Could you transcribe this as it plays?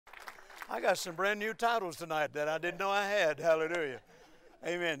I got some brand new titles tonight that I didn't know I had. Hallelujah.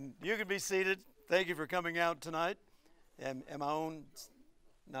 Amen. You can be seated. Thank you for coming out tonight. Am I on?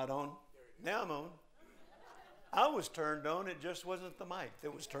 Not on? Now I'm on. I was turned on. It just wasn't the mic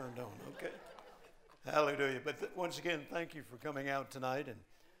that was turned on. Okay. Hallelujah. But once again, thank you for coming out tonight. And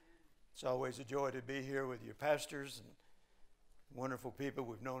it's always a joy to be here with your pastors and wonderful people.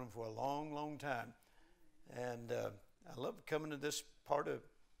 We've known them for a long, long time. And I love coming to this part of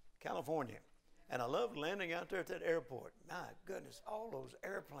California. And I love landing out there at that airport. My goodness, all those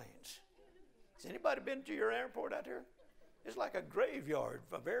airplanes. Has anybody been to your airport out there? It's like a graveyard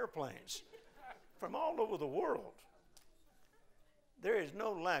of airplanes from all over the world. There is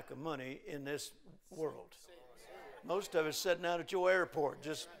no lack of money in this world. Most of us sitting out at your airport,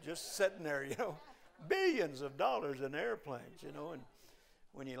 just sitting there, billions of dollars in airplanes, and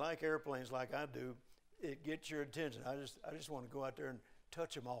when you like airplanes like I do, it gets your attention. I just want to go out there and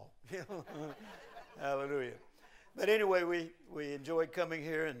touch them all. Hallelujah. But anyway, we enjoyed coming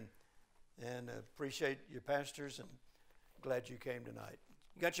here and appreciate your pastors and glad you came tonight.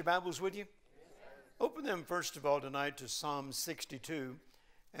 You got your Bibles with you? Open them first of all tonight to Psalm 62.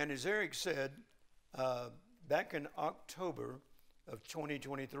 And as Eric said, back in October of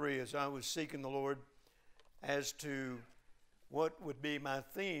 2023, as I was seeking the Lord as to what would be my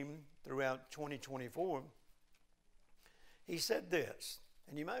theme throughout 2024, he said this,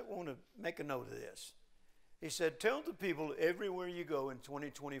 and you might want to make a note of this. He said, tell the people everywhere you go in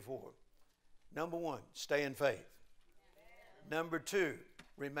 2024, number one, stay in faith. Number two,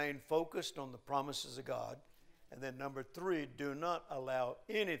 remain focused on the promises of God. And then number three, do not allow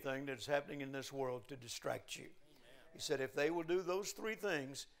anything that's happening in this world to distract you. He said, if they will do those three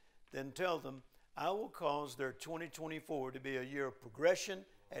things, then tell them, I will cause their 2024 to be a year of progression,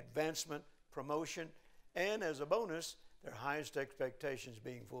 advancement, promotion, and as a bonus, their highest expectations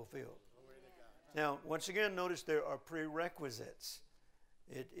being fulfilled. Now, once again, notice there are prerequisites.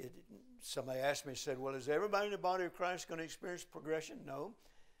 Somebody asked me, said, well, is everybody in the body of Christ going to experience progression? No.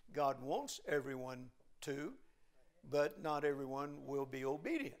 God wants everyone to, but not everyone will be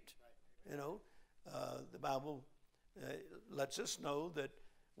obedient. The Bible lets us know that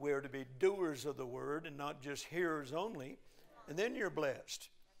we're to be doers of the word and not just hearers only, and then you're blessed.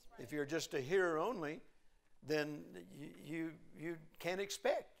 If you're just a hearer only, then you can't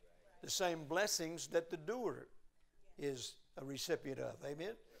expect the same blessings that the doer is a recipient of.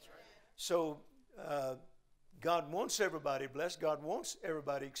 Amen? So God wants everybody blessed. God wants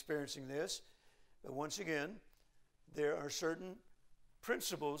everybody experiencing this. But once again, there are certain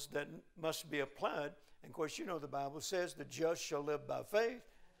principles that must be applied. And of course, the Bible says the just shall live by faith.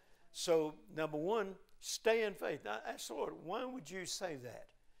 So number one, stay in faith. Now, I ask the Lord, why would you say that?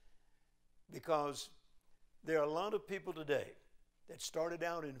 Because there are a lot of people today that started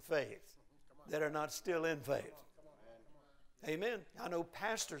out in faith that are not still in faith. Amen. I know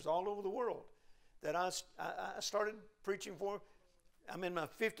pastors all over the world that I started preaching for. I'm in my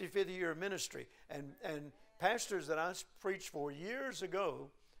 55th year of ministry. And pastors that I preached for years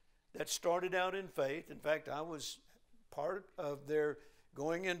ago that started out in faith. In fact, I was part of their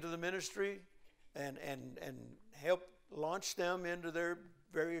going into the ministry and helped launch them into their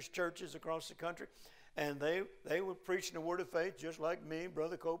various churches across the country. And they were preaching the word of faith just like me,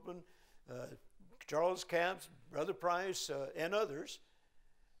 Brother Copeland, Charles Capps, Brother Price, and others.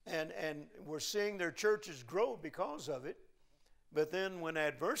 And we're seeing their churches grow because of it. But then when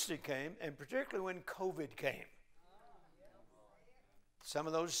adversity came, and particularly when COVID came, some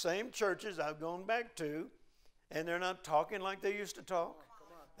of those same churches I've gone back to, and they're not talking like they used to talk.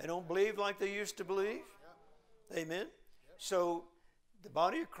 They don't believe like they used to believe. Amen? So the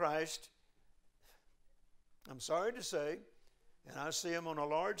body of Christ, I'm sorry to say, and I see them on a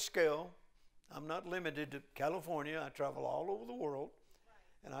large scale. I'm not limited to California. I travel all over the world,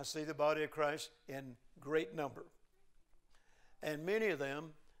 and I see the body of Christ in great number. And many of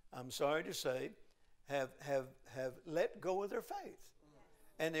them, I'm sorry to say, have let go of their faith.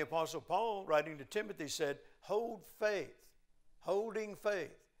 And the Apostle Paul, writing to Timothy, said, hold faith, holding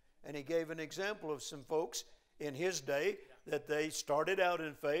faith. And he gave an example of some folks in his day that they started out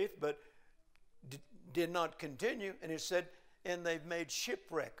in faith, but did not continue. And it said, and they've made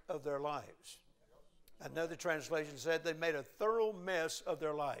shipwreck of their lives. Another translation said they made a thorough mess of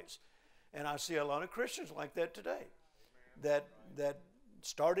their lives. And I see a lot of Christians like that today that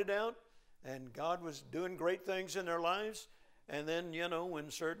started out and God was doing great things in their lives. And then, when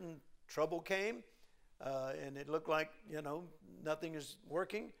certain trouble came and it looked like, nothing is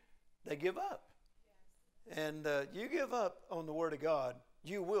working, they give up. And you give up on the Word of God,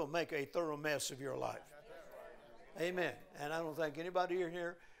 you will make a thorough mess of your life. Amen. And I don't think anybody in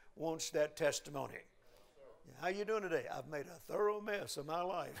here wants that testimony. How you doing today? I've made a thorough mess of my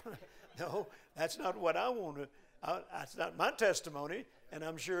life. No, that's not what I want to. That's not my testimony, and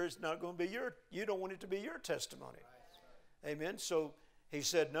I'm sure it's not going to be you don't want it to be your testimony. Amen. So he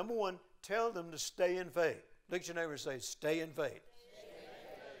said, number one, tell them to stay in faith. Look at your neighbor and say, stay in faith.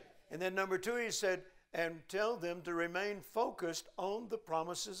 And then number two, he said, and tell them to remain focused on the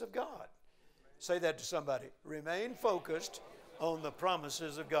promises of God. Say that to somebody. Remain focused on the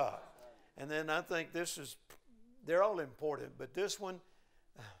promises of God. And then I think they're all important, but this one,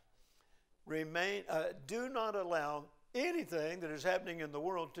 do not allow anything that is happening in the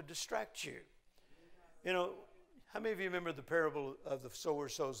world to distract you. You know, how many of you remember the parable of the sower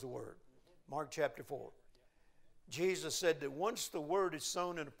sows the word? Mark chapter 4. Jesus said that once the word is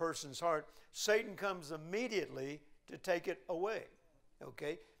sown in a person's heart, Satan comes immediately to take it away,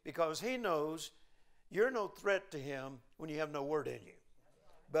 okay? Because he knows you're no threat to him when you have no word in you,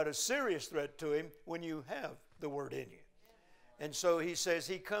 but a serious threat to him when you have the word in you. And so he says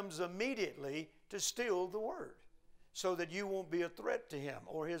he comes immediately to steal the word so that you won't be a threat to him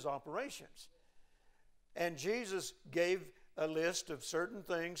or his operations. And Jesus gave a list of certain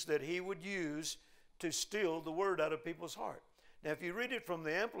things that he would use to steal the word out of people's heart. Now, if you read it from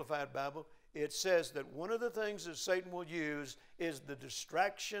the Amplified Bible, it says that one of the things that Satan will use is the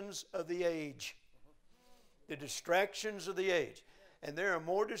distractions of the age. The distractions of the age. And there are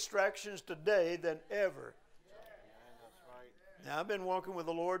more distractions today than ever. Now, I've been walking with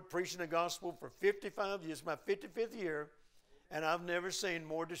the Lord, preaching the gospel for 55 years, my 55th year, and I've never seen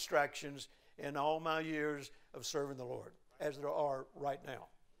more distractions in all my years of serving the Lord as there are right now.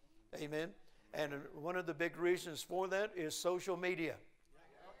 Amen? And one of the big reasons for that is social media.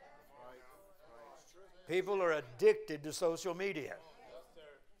 People are addicted to social media.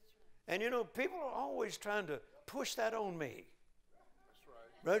 And you know, people are always trying to push that on me.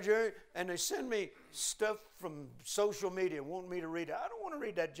 Brother Jerry, and they send me stuff from social media, want me to read it. I don't want to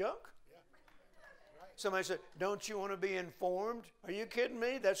read that junk. Somebody said, don't you want to be informed? Are you kidding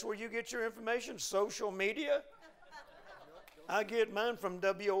me? That's where you get your information, social media? I get mine from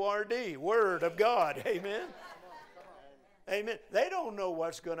WORD, Word of God. Amen. Amen. They don't know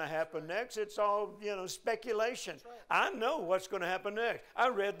what's going to happen next. It's all, speculation. I know what's going to happen next. I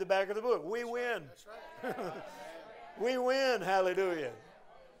read the back of the book. We win. We win. Hallelujah.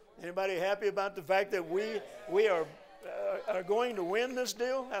 Anybody happy about the fact that we are going to win this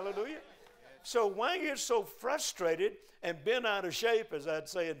deal? Hallelujah. So why get so frustrated and bent out of shape, as I'd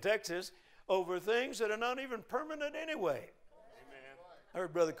say in Texas, over things that are not even permanent anyway? Amen. I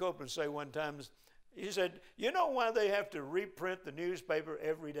heard Brother Copeland say one time, he said, you know why they have to reprint the newspaper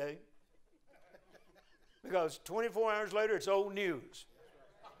every day? Because 24 hours later, it's old news.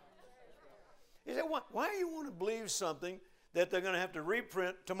 He said, why do you want to believe something that they're going to have to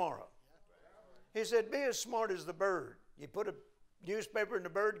reprint tomorrow? He said, be as smart as the bird. You put a newspaper in the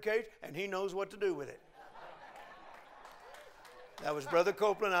bird cage, and he knows what to do with it. That was Brother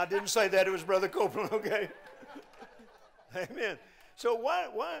Copeland. I didn't say that. It was Brother Copeland, okay? Amen. So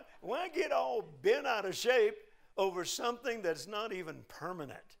why get all bent out of shape over something that's not even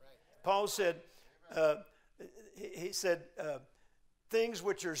permanent? Paul said, he said, things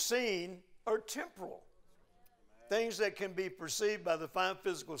which are seen are temporal. Things that can be perceived by the five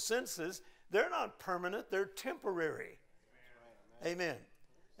physical senses, they're not permanent, they're temporary. Amen.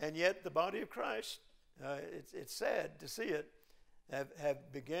 And yet the body of Christ, it's sad to see it,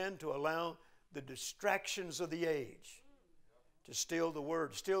 have begun to allow the distractions of the age to steal the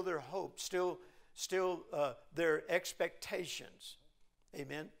word, steal their hope, steal their expectations.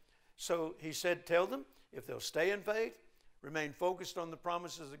 Amen. So he said, tell them, if they'll stay in faith, remain focused on the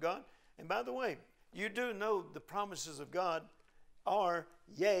promises of God. And by the way, you do know the promises of God are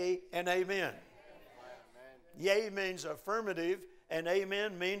yea and amen. Amen. Yea means affirmative, and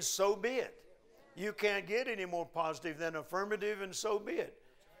amen means so be it. You can't get any more positive than affirmative and so be it.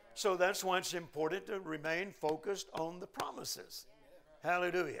 So that's why it's important to remain focused on the promises.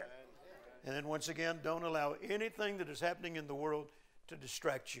 Hallelujah. And then once again, don't allow anything that is happening in the world to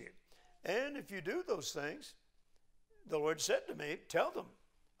distract you. And if you do those things, the Lord said to me, tell them,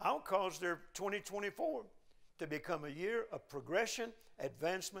 I'll cause their 2024 to become a year of progression,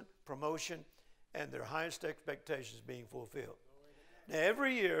 advancement, promotion, and their highest expectations being fulfilled. Now,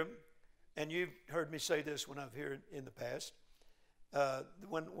 every year, and you've heard me say this when I've heard in the past,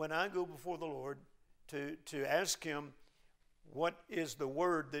 when I go before the Lord to ask Him, what is the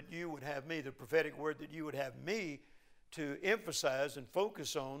word that you would have me, the prophetic word that you would have me to emphasize and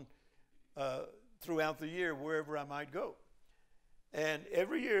focus on throughout the year, wherever I might go. And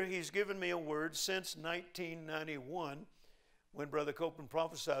every year He's given me a word since 1991 when Brother Copeland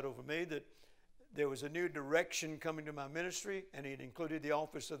prophesied over me that there was a new direction coming to my ministry, and it included the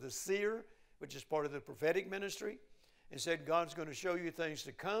office of the seer, which is part of the prophetic ministry, and said God's going to show you things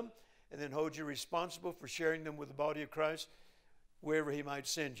to come and then hold you responsible for sharing them with the body of Christ wherever he might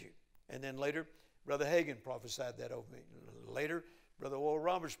send you. And then later, Brother Hagin prophesied that over me. Later, Brother Oral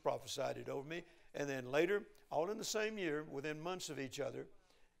Roberts prophesied it over me. And then later, all in the same year, within months of each other,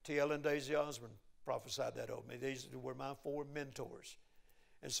 T.L. and Daisy Osborne prophesied that over me. These were my 4 mentors.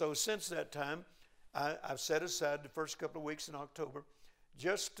 And so since that time, I've set aside the first couple of weeks in October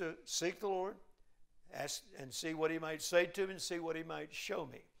just to seek the Lord, ask and see what he might say to me and see what he might show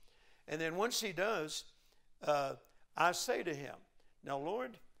me. And then once he does, I say to him, now,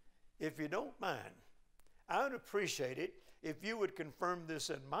 Lord, if you don't mind, I would appreciate it if you would confirm this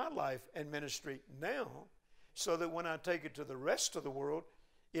in my life and ministry now, so that when I take it to the rest of the world,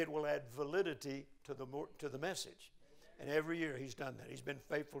 it will add validity to the message. And every year he's done that. He's been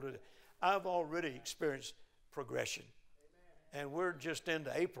faithful to it. I've already experienced progression. And we're just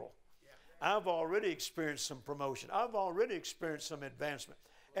into April. I've already experienced some promotion. I've already experienced some advancement.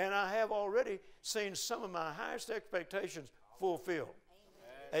 And I have already seen some of my highest expectations fulfilled.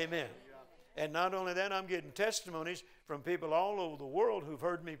 Amen. And not only that, I'm getting testimonies from people all over the world who've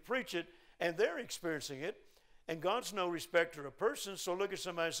heard me preach it, and they're experiencing it. And God's no respecter of persons, so look at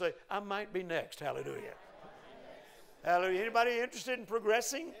somebody and say, I might be next. Hallelujah. Hallelujah. Anybody interested in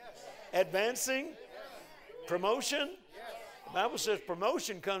progressing? Advancing? Promotion? The Bible says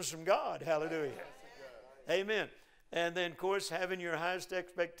promotion comes from God. Hallelujah. Amen. And then, of course, having your highest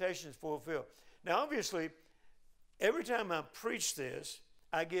expectations fulfilled. Now, obviously, every time I preach this,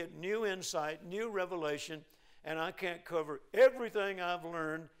 I get new insight, new revelation, and I can't cover everything I've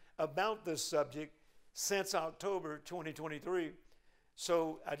learned about this subject since October 2023.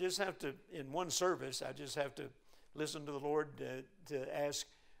 So I just have to, in one service, I just have to listen to the Lord to ask,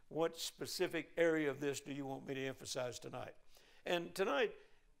 what specific area of this do you want me to emphasize tonight? And tonight,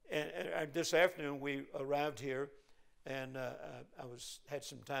 and this afternoon, we arrived here, and I had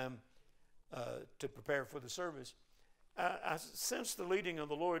some time to prepare for the service. I sensed the leading of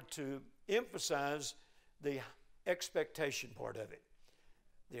the Lord to emphasize the expectation part of it,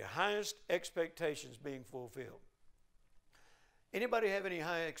 the highest expectations being fulfilled. Anybody have any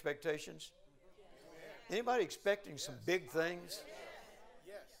high expectations? Anybody expecting some big things?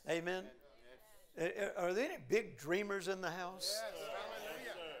 Amen. Are there any big dreamers in the house?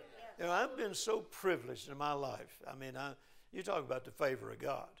 You know, I've been so privileged in my life. I mean, you talk about the favor of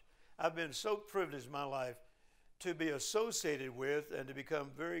God. I've been so privileged in my life to be associated with and to become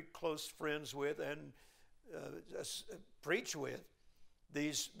very close friends with and preach with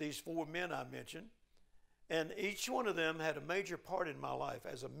these 4 men I mentioned. And each one of them had a major part in my life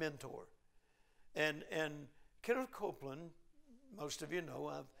as a mentor. And Kenneth Copeland, most of you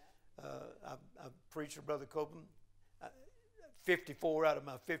know, I've preached with Brother Copeland 54 out of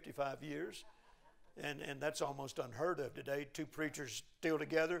my 55 years. And that's almost unheard of today. 2 preachers still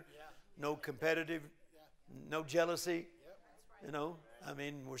together, no competitive, no jealousy, you know. I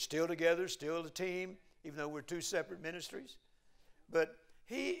mean, we're still together, still a team, even though we're 2 separate ministries. But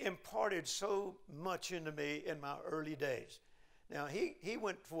he imparted so much into me in my early days. Now, he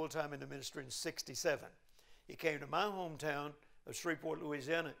went full-time into ministry in 67. He came to my hometown of Shreveport,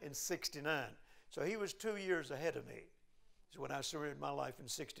 Louisiana in 69. So he was 2 years ahead of me. Is when I surrendered my life in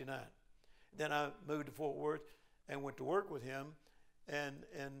 69. Then I moved to Fort Worth and went to work with him, and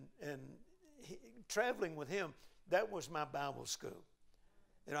traveling with him, that was my Bible school.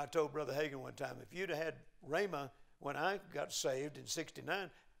 And I told Brother Hagin one time, if you'd have had Rhema when I got saved in 69,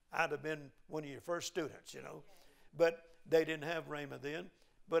 I'd have been one of your first students, you know. But they didn't have Rhema then.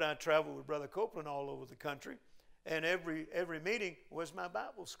 But I traveled with Brother Copeland all over the country, and every meeting was my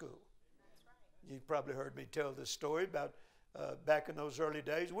Bible school. That's right. You probably heard me tell this story about back in those early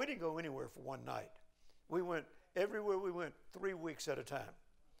days. We didn't go anywhere for one night. We went everywhere we went 3 weeks at a time,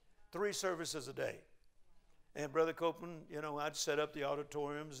 3 services a day. And Brother Copeland, you know, I'd set up the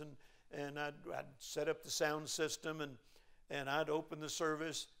auditoriums and I'd set up the sound system and I'd open the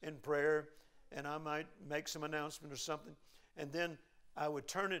service in prayer and I might make some announcement or something. And then I would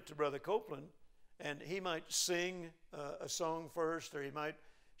turn it to Brother Copeland and he might sing a song first or he might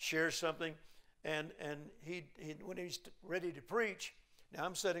share something. And he when he's ready to preach, now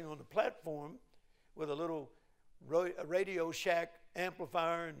I'm sitting on the platform with a little Radio Shack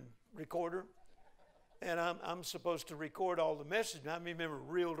amplifier and recorder. And I'm supposed to record all the message. Now, I remember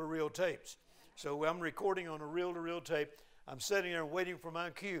reel-to-reel tapes. So I'm recording on a reel-to-reel tape. I'm sitting there waiting for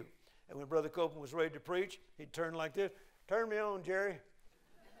my cue. And when Brother Copeland was ready to preach, he'd turn like this. Turn me on, Jerry.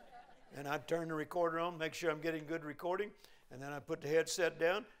 And I'd turn the recorder on, make sure I'm getting good recording. And then I put the headset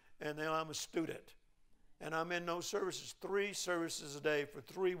down, and then I'm a student. And I'm in those services, 3 services a day for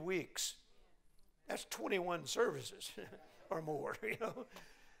 3 weeks. That's 21 services or more, you know.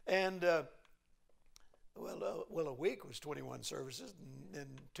 And, well, a week was 21 services, and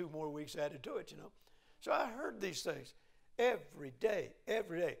 2 more weeks added to it, you know. So I heard these things every day.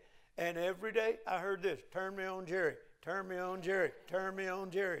 And every day I heard this: turn me on, Jerry, turn me on, Jerry, turn me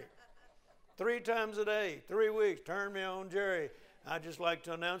on, Jerry. 3 times a day, 3 weeks, turn me on, Jerry. I'd just like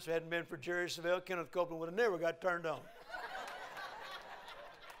to announce, if it hadn't been for Jerry Savelle, Kenneth Copeland would have never got turned on.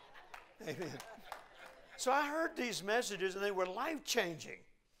 Amen. So I heard these messages, and they were life-changing.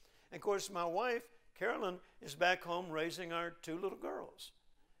 And of course, my wife, Carolyn, is back home raising our 2 little girls.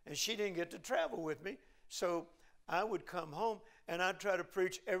 And she didn't get to travel with me, so I would come home, and I'd try to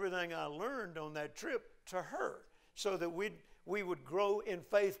preach everything I learned on that trip to her, so that we would grow in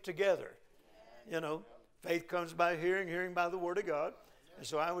faith together. You know, faith comes by hearing, hearing by the Word of God. And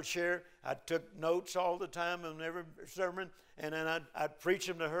so I would share. I took notes all the time on every sermon, and then I'd preach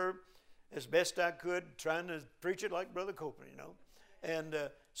them to her as best I could, trying to preach it like Brother Copeland, you know, and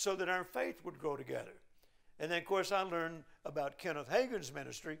so that our faith would grow together. And then, of course, I learned about Kenneth Hagin's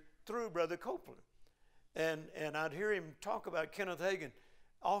ministry through Brother Copeland. And I'd hear him talk about Kenneth Hagin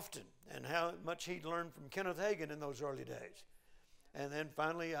often, and how much he'd learned from Kenneth Hagin in those early days. And then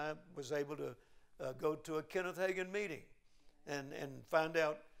finally I was able to go to a Kenneth Hagin meeting and find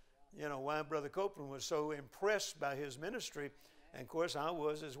out, you know, why Brother Copeland was so impressed by his ministry. And of course I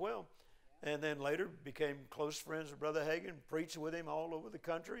was as well. And then later became close friends with Brother Hagin, preached with him all over the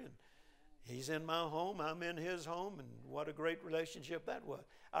country. And he's in my home, I'm in his home, and what a great relationship that was.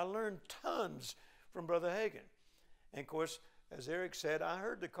 I learned tons from Brother Hagin. And of course, as Eric said, I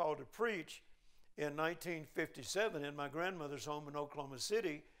heard the call to preach in 1957 in my grandmother's home in Oklahoma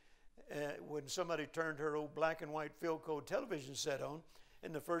City, when somebody turned her old black and white Philco television set on,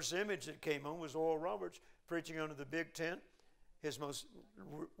 and the first image that came on was Oral Roberts preaching under the big tent,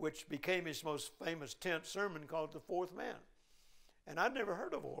 which became his most famous tent sermon, called The Fourth Man. And I'd never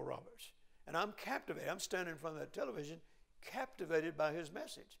heard of Oral Roberts. And I'm captivated. I'm standing in front of that television, captivated by his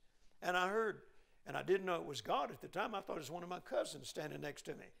message. And I heard, and I didn't know it was God at the time. I thought it was one of my cousins standing next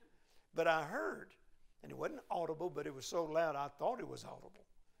to me. But I heard, and it wasn't audible, but it was so loud I thought it was audible.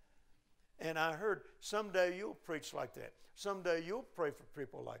 And I heard, someday you'll preach like that. Someday you'll pray for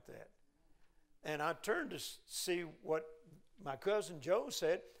people like that. And I turned to see what my cousin Joe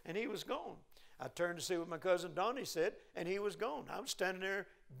said, and he was gone. I turned to see what my cousin Donnie said, and he was gone. I was standing there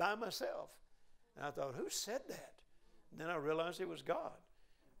by myself. And I thought, who said that? And then I realized it was God.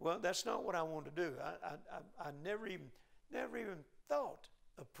 Well, that's not what I wanted to do. I never even thought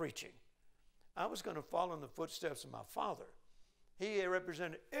of preaching. I was going to follow in the footsteps of my father. He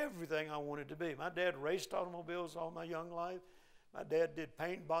represented everything I wanted to be. My dad raced automobiles all my young life. My dad did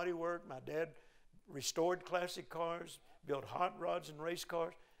paint and body work. My dad restored classic cars, built hot rods and race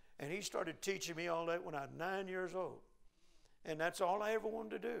cars. And he started teaching me all that when I was 9 years old. And that's all I ever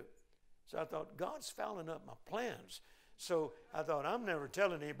wanted to do. So I thought, God's fouling up my plans. So I thought, I'm never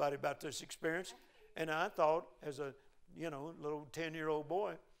telling anybody about this experience. And I thought, as a little 10-year-old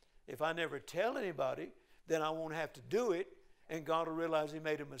boy, if I never tell anybody, then I won't have to do it. And God will realize he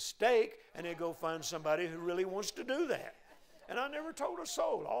made a mistake, and he'll go find somebody who really wants to do that. And I never told a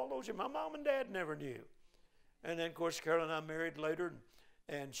soul. All those years, my mom and dad never knew. And then, of course, Carol and I married later,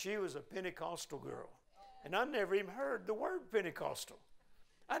 and she was a Pentecostal girl. And I never even heard the word Pentecostal.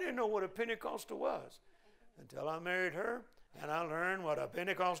 I didn't know what a Pentecostal was until I married her, and I learned what a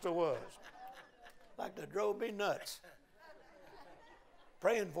Pentecostal was. Like they drove me nuts.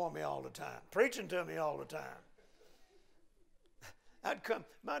 Praying for me all the time, preaching to me all the time.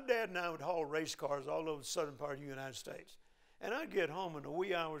 My dad and I would haul race cars all over the southern part of the United States. And I'd get home in the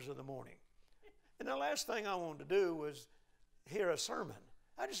wee hours of the morning. And the last thing I wanted to do was hear a sermon.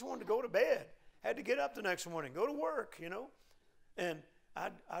 I just wanted to go to bed. Had to get up the next morning, go to work, And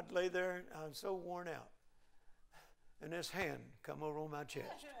I'd lay there, and I was so worn out. And this hand come over on my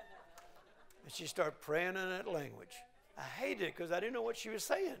chest. And she started praying in that language. I hated it because I didn't know what she was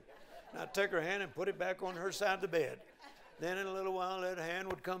saying. And I'd take her hand and put it back on her side of the bed. Then in a little while, that hand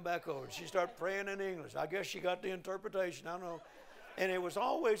would come back over. She'd start praying in English. I guess she got the interpretation. I don't know. And it was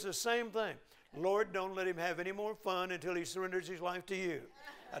always the same thing. Lord, don't let him have any more fun until he surrenders his life to you.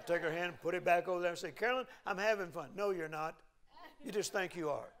 I'd take her hand and put it back over there and say, Carolyn, I'm having fun. No, you're not. You just think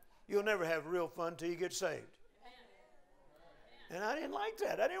you are. You'll never have real fun until you get saved. And I didn't like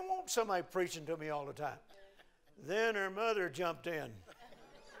that. I didn't want somebody preaching to me all the time. Then her mother jumped in.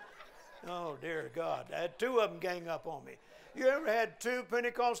 Oh, dear God. I had 2 of them gang up on me. You ever had 2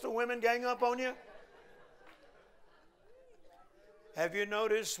 Pentecostal women gang up on you? Have you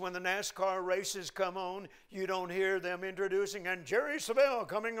noticed when the NASCAR races come on, you don't hear them introducing, and Jerry Savelle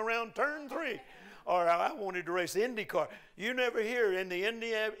coming around turn 3. Or I wanted to race the Indy car. You never hear in the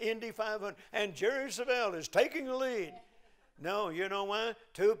Indy 500, and Jerry Savelle is taking the lead. No, you know why?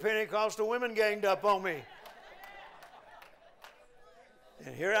 2 Pentecostal women ganged up on me.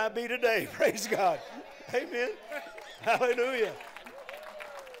 And here I be today, praise God. Amen. Hallelujah.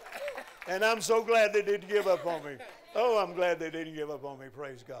 And I'm so glad they didn't give up on me. Oh, I'm glad they didn't give up on me,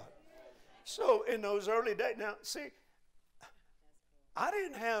 praise God. So in those early days, now see, I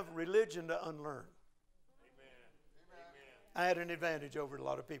didn't have religion to unlearn. I had an advantage over a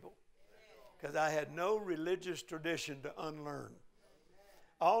lot of people because I had no religious tradition to unlearn.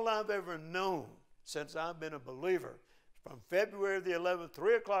 All I've ever known since I've been a believer, from February the 11th,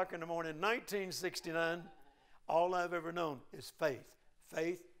 3 o'clock in the morning, 1969, all I've ever known is faith,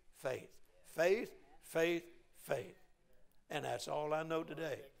 faith, faith, faith, faith, faith. And that's all I know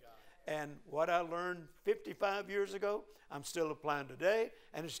today. And what I learned 55 years ago, I'm still applying today,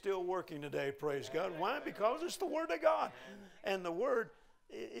 and it's still working today, praise God. Why? Because it's the Word of God. And the Word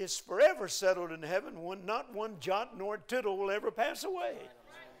is forever settled in heaven. Not one jot nor tittle will ever pass away.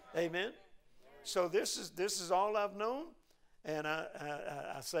 Amen. So this is all I've known. And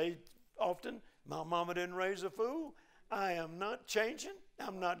I say often, my mama didn't raise a fool. I am not changing.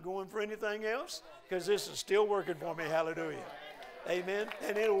 I'm not going for anything else because this is still working for me. Hallelujah. Amen.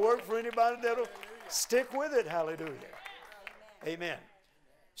 And it'll work for anybody that'll stick with it. Hallelujah. Amen.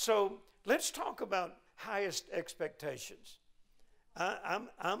 So let's talk about highest expectations. I'm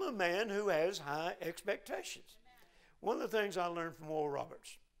a man who has high expectations. One of the things I learned from Oral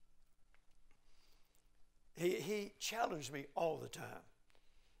Roberts, he challenged me all the time.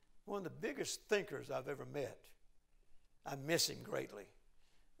 One of the biggest thinkers I've ever met. I miss him greatly.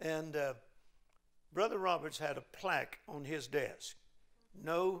 And Brother Roberts had a plaque on his desk.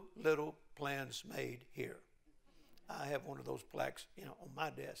 No little plans made here. I have one of those plaques, on my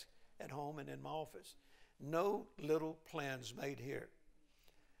desk at home and in my office. No little plans made here.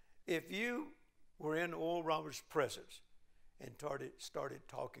 If you were in Oral Roberts' presence and started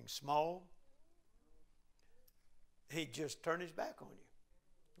talking small, he'd just turn his back on you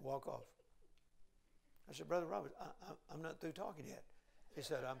and walk off. I said, Brother Roberts, I'm not through talking yet. He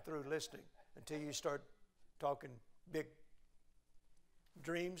said, I'm through listening until you start talking big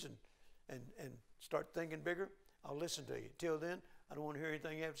dreams and start thinking bigger. I'll listen to you. Till then, I don't want to hear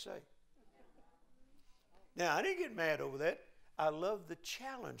anything you have to say. Now, I didn't get mad over that. I love the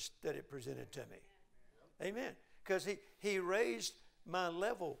challenge that it presented to me. Amen. Because he raised my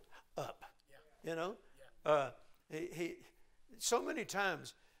level up. He so many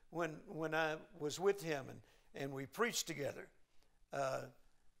times when I was with him and we preached together,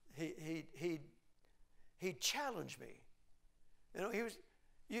 he challenged me.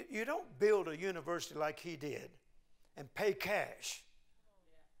 You don't build a university like he did and pay cash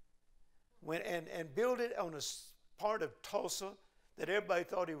and build it on a part of Tulsa that everybody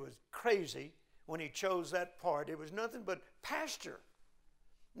thought he was crazy when he chose that part. It was nothing but pasture.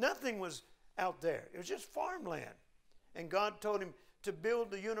 Nothing was out there. It was just farmland. And God told him to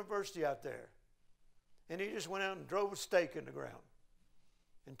build the university out there. And he just went out and drove a stake in the ground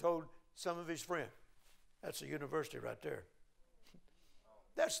and told some of his friends, that's a university right there.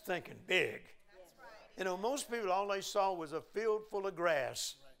 That's thinking big. That's right. Most people, all they saw was a field full of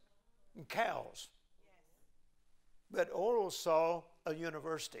grass and cows. But Oral saw a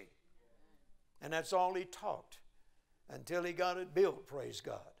university. And that's all he taught until he got it built, praise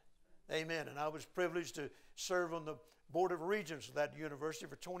God. Amen. And I was privileged to serve on the Board of Regents of that university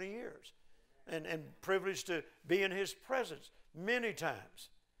for 20 years. And privileged to be in his presence many times.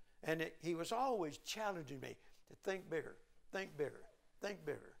 And he was always challenging me to think bigger, think bigger, think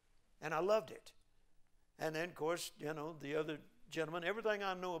bigger. And I loved it. And then, of course, the other gentlemen, everything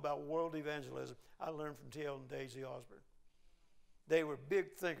I know about world evangelism, I learned from T.L. and Daisy Osborne. They were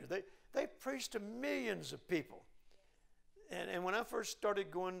big thinkers. They preached to millions of people. And when I first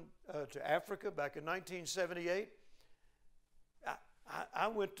started going to Africa back in 1978, I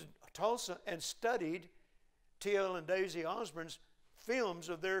went to Tulsa and studied T.L. and Daisy Osborne's films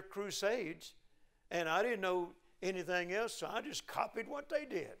of their crusades, and I didn't know anything else, so I just copied what they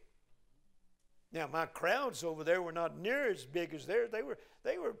did. Now, my crowds over there were not near as big as theirs.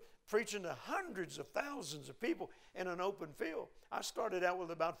 They were preaching to hundreds of thousands of people in an open field. I started out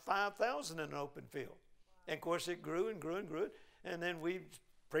with about 5,000 in an open field. And, of course, it grew and grew and grew, and then we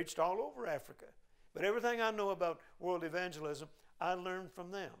preached all over Africa. But everything I know about world evangelism, I learned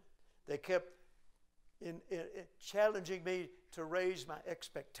from them. They kept challenging me to raise my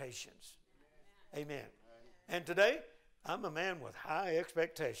expectations. Amen. And today, I'm a man with high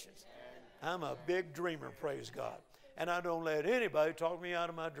expectations. I'm a big dreamer, praise God. And I don't let anybody talk me out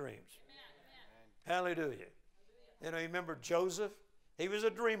of my dreams. Hallelujah. You know, you remember Joseph? He was a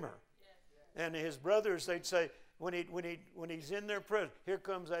dreamer. And his brothers, they'd say, when he's in their prison, here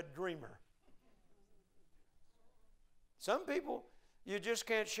comes that dreamer. Some people you just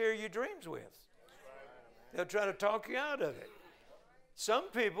can't share your dreams with. They'll try to talk you out of it. Some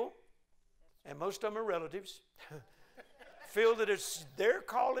people, and most of them are relatives, feel that it's their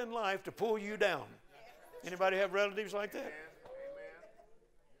call in life to pull you down. Anybody have relatives like that?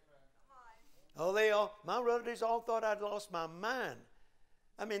 Oh, my relatives all thought I'd lost my mind.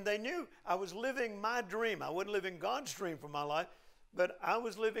 I mean, they knew I was living my dream. I wasn't living God's dream for my life, but I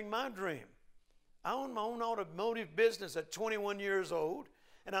was living my dream. I own my own automotive business at 21 years old,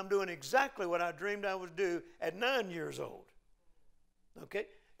 and I'm doing exactly what I dreamed I would do at 9 years old. Okay?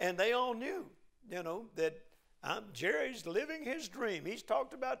 And they all knew, you know, that Jerry's living his dream. He's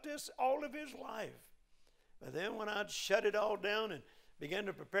talked about this all of his life. But then when I'd shut it all down and began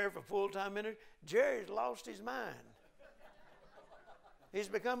to prepare for full-time ministry, Jerry's lost his mind. He's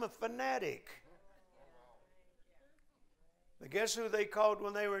become a fanatic. But guess who they called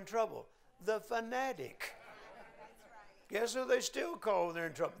when they were in trouble? The fanatic. Guess who they still call when they're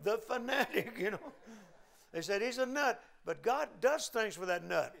in trouble? The fanatic, you know. They said he's a nut, but God does things for that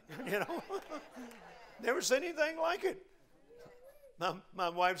nut, you know. Never seen anything like it. My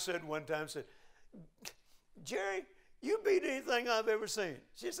wife said one time, Jerry, you beat anything I've ever seen.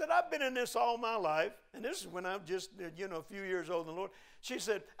 She said, I've been in this all my life, and this is when I'm just, you know, a few years old in the Lord. She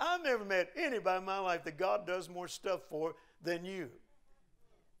said, I've never met anybody in my life that God does more stuff for than you.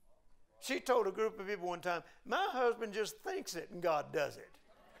 She told a group of people one time, my husband just thinks it and God does it.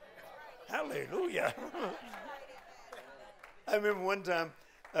 Hallelujah. I remember one time,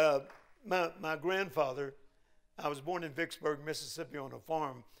 my grandfather, I was born in Vicksburg, Mississippi on a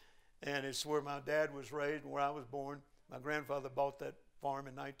farm, and it's where my dad was raised and where I was born. My grandfather bought that farm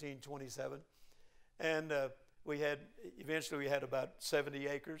in 1927, and eventually we had about 70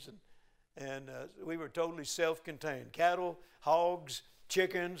 acres, and we were totally self-contained. Cattle, hogs,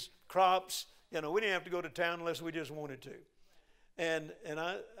 chickens, crops, you know, we didn't have to go to town unless we just wanted to. And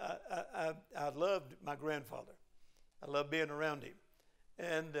I loved my grandfather. I loved being around him.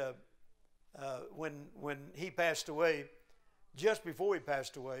 And when he passed away, just before he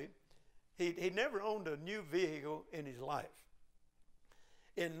passed away, he never owned a new vehicle in his life.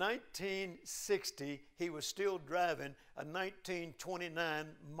 In 1960, he was still driving a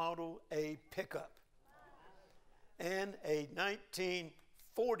 1929 Model A pickup and a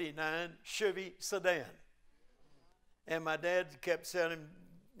 1949 Chevy sedan. And my dad kept telling him,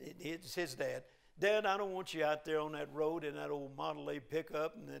 it's his dad, Dad, I don't want you out there on that road in that old Model A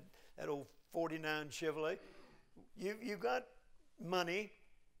pickup and that old 49 Chevrolet. You got money.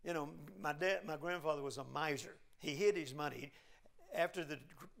 You know, my grandfather was a miser. He hid his money. After the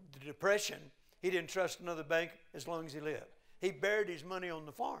Depression, he didn't trust another bank as long as he lived. He buried his money on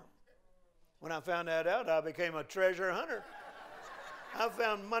the farm. When I found that out, I became a treasure hunter. I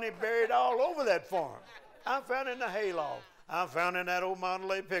found money buried all over that farm. I found it in the hayloft. I found it in that old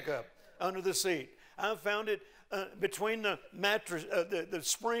Model A pickup under the seat. I found it between the mattress, the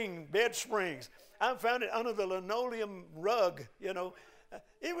spring, bed springs. I found it under the linoleum rug, you know.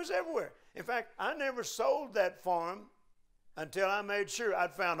 It was everywhere. In fact, I never sold that farm until I made sure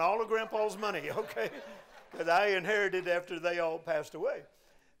I'd found all of Grandpa's money, okay? Because I inherited after they all passed away.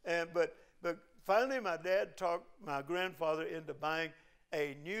 But finally, my dad talked my grandfather into buying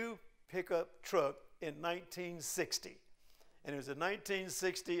a new pickup truck in 1960. And it was a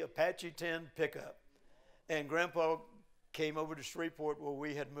 1960 Apache 10 pickup. And Grandpa came over to Shreveport where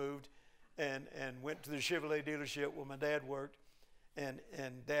we had moved and went to the Chevrolet dealership where my dad worked. And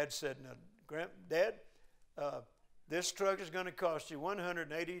Dad said, now, Dad, this truck is going to cost you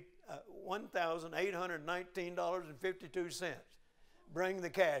 $1,819.52. Bring the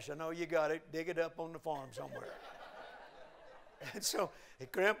cash. I know you got it. Dig it up on the farm somewhere. And so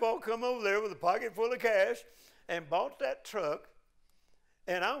Grandpa come over there with a pocket full of cash and bought that truck.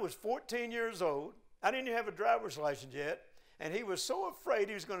 And I was 14 years old. I didn't even have a driver's license yet. And he was so afraid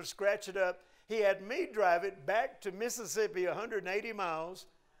he was going to scratch it up, he had me drive it back to Mississippi 180 miles.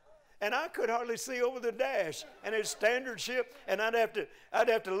 And I could hardly see over the dash. And it's standard ship. And I'd have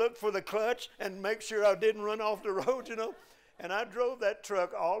to look for the clutch and make sure I didn't run off the road, you know. And I drove that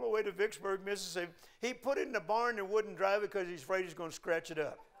truck all the way to Vicksburg, Mississippi. He put it in the barn and wouldn't drive it because he's afraid he's going to scratch it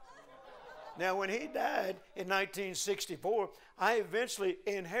up. Now, when he died in 1964, I eventually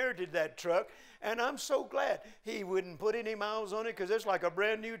inherited that truck, and I'm so glad he wouldn't put any miles on it because it's like a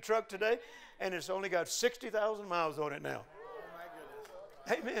brand new truck today. and it's only got 60,000 miles on it now. Oh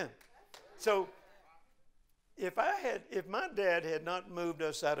my goodness. Amen. So if my dad had not moved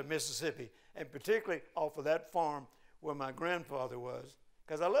us out of Mississippi, and particularly off of that farm where my grandfather was,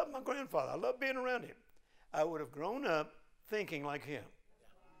 because I love my grandfather, I love being around him, I would have grown up thinking like him.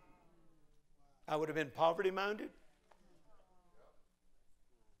 I would have been poverty-minded.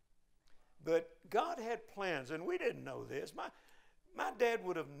 But God had plans, and we didn't know this. My dad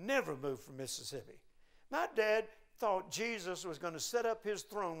would have never moved from Mississippi. My dad thought Jesus was going to set up his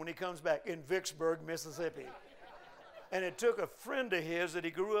throne when he comes back in Vicksburg, Mississippi. And it took a friend of his that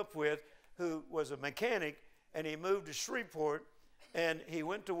he grew up with who was a mechanic, and he moved to Shreveport, and he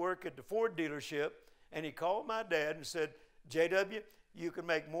went to work at the Ford dealership, and he called my dad and said, "JW, you can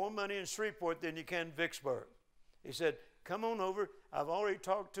make more money in Shreveport than you can in Vicksburg." He said, "Come on over. I've already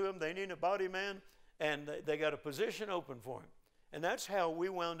talked to them. They need a body man, and they got a position open for him." And that's how we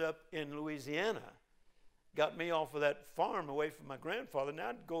wound up in Louisiana. Got me off of that farm away from my grandfather. Now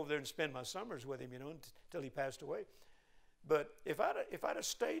I'd go over there and spend my summers with him, until he passed away. But if I'd have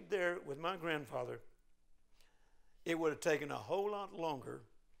stayed there with my grandfather, it would have taken a whole lot longer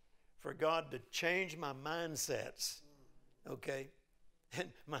for God to change my mindsets, okay?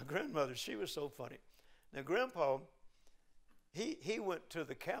 And my grandmother, she was so funny. Now, Grandpa, he went to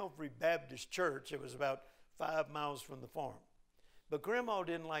the Calvary Baptist Church. It was about 5 miles from the farm. But Grandma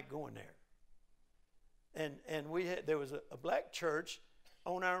didn't like going there. And there was a black church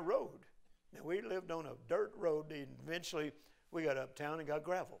on our road. Now, we lived on a dirt road, and eventually we got uptown and got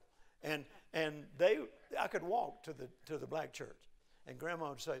gravel. And I could walk to the black church. And Grandma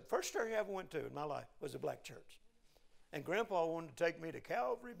would say, first church I ever went to in my life was a black church. And Grandpa wanted to take me to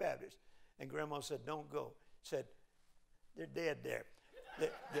Calvary Baptist. And Grandma said, "Don't go." Said, "They're dead there.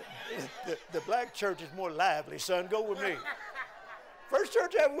 The black church is more lively, son. Go with me." First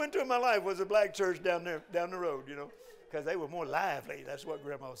church I ever went to in my life was a black church down the road, because they were more lively. That's what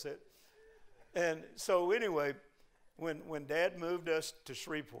Grandma said. And so anyway, when Dad moved us to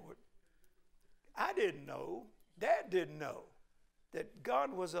Shreveport, I didn't know, Dad didn't know, that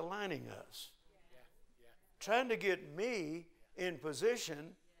God was aligning us, trying to get me in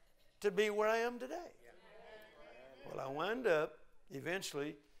position to be where I am today. Well, I wound up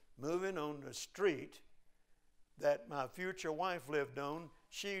eventually moving on the street that my future wife lived on.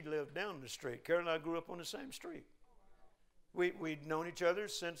 She lived down the street. Carol and I grew up on the same street. We'd known each other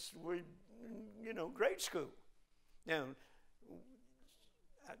since grade school. Now,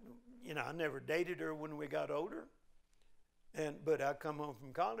 I never dated her when we got older. But I come home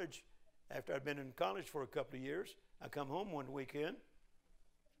from college after I'd been in college for a couple of years. I come home one weekend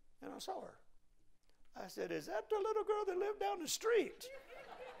and I saw her. I said, "Is that the little girl that lived down the street?"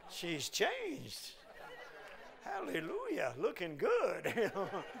 She's changed. Hallelujah, looking good.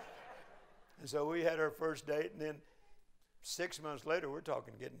 And so we had our first date, and then 6 months later, we're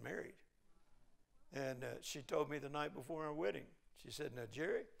talking getting married. And she told me the night before our wedding, she said, "Now,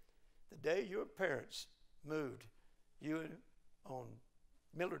 Jerry, the day your parents moved you on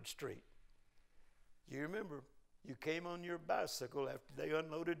Millard Street, you remember you came on your bicycle after they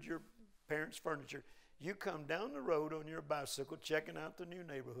unloaded your parents' furniture. You come down the road on your bicycle checking out the new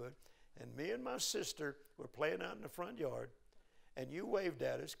neighborhood, and me and my sister were playing out in the front yard, and you waved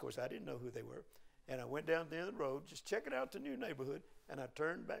at us." Of course, I didn't know who they were. And I went down the end of the road just checking out the new neighborhood, and I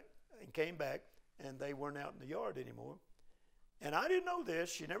turned back and came back, and they weren't out in the yard anymore. And I didn't know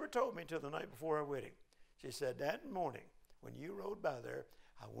this. She never told me until the night before our wedding. She said, "That morning when you rode by there,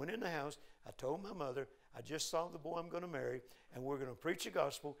 I went in the house, I told my mother, I just saw the boy I'm going to marry, and we're going to preach the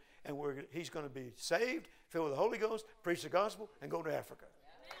gospel, and he's going to be saved, filled with the Holy Ghost, preach the gospel, and go to Africa."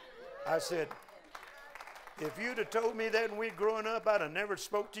 I said, "If you'd have told me that when we were growing up, I'd have never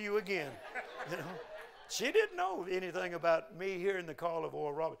spoke to you again." She didn't know anything about me hearing the call of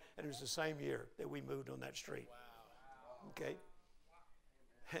Oral Roberts, and it was the same year that we moved on that street. Okay?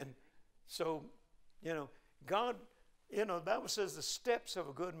 And so, God, the Bible says the steps of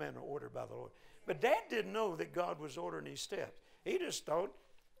a good man are ordered by the Lord. But Dad didn't know that God was ordering these steps. He just thought,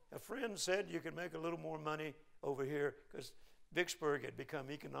 a friend said you could make a little more money over here because Vicksburg had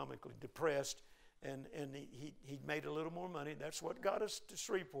become economically depressed, and he made a little more money. That's what got us to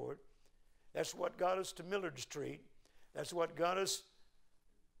Shreveport. That's what got us to Millard Street. That's what got us,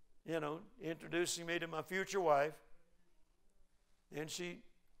 introducing me to my future wife. And she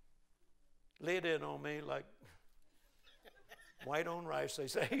laid in on me like white on rice, they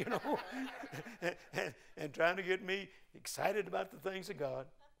say, and trying to get me excited about the things of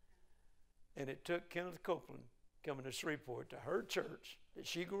God. And it took Kenneth Copeland coming to Shreveport to her church that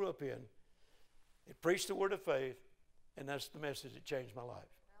she grew up in. It preached the word of faith, and that's the message that changed my life.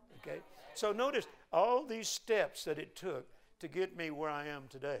 Okay? So notice all these steps that it took to get me where I am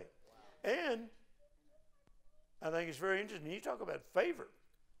today. And I think it's very interesting. You talk about favor.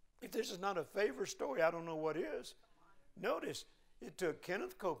 If this is not a favor story, I don't know what is. Notice it took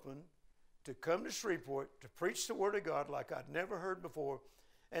Kenneth Copeland to come to Shreveport to preach the Word of God like I'd never heard before.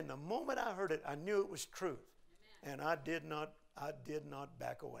 And the moment I heard it, I knew it was truth. And I did not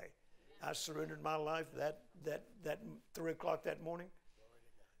back away. I surrendered my life that 3 o'clock that morning.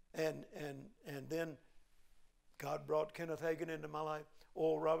 And then God brought Kenneth Hagin into my life,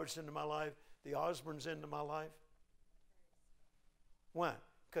 Oral Roberts into my life, the Osborns into my life. Why?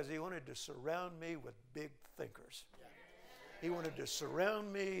 Because he wanted to surround me with big thinkers. He wanted to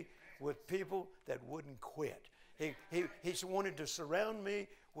surround me with people that wouldn't quit. He wanted to surround me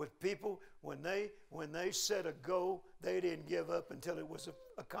with people when they set a goal, they didn't give up until it was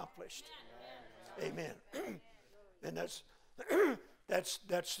accomplished. Amen. And that's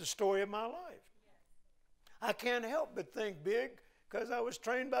the story of my life. I can't help but think big because I was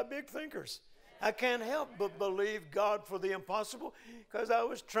trained by big thinkers. I can't help but believe God for the impossible because I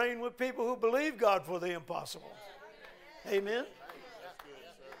was trained with people who believe God for the impossible. Amen.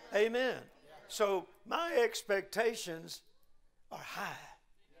 Amen. So my expectations are high.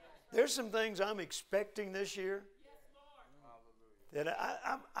 There's some things I'm expecting this year that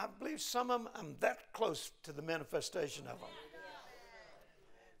I believe some of them I'm that close to the manifestation of them.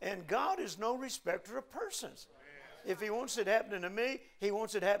 And God is no respecter of persons. If He wants it happening to me, He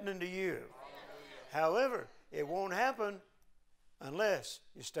wants it happening to you. However, it won't happen unless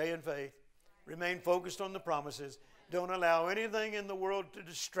you stay in faith, remain focused on the promises, don't allow anything in the world to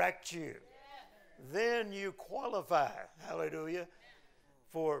distract you. Then you qualify, hallelujah,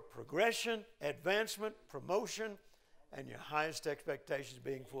 for progression, advancement, promotion, and your highest expectations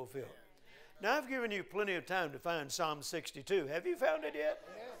being fulfilled. Now, I've given you plenty of time to find Psalm 62. Have you found it yet?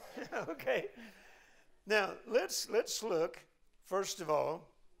 Yes. Okay. Now, let's look, first of all,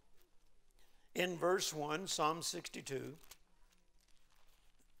 in verse 1, Psalm 62.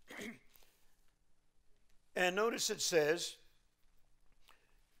 And notice it says,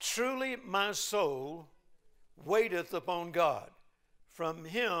 "Truly my soul waiteth upon God. From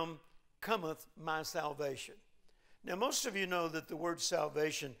Him cometh my salvation." Now, most of you know that the word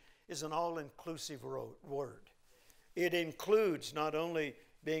salvation is an all-inclusive word. It includes not only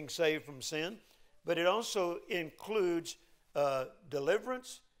being saved from sin, but it also includes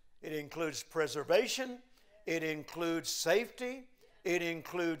deliverance. It includes preservation. It includes safety. It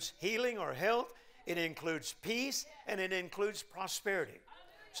includes healing or health. It includes peace, and it includes prosperity.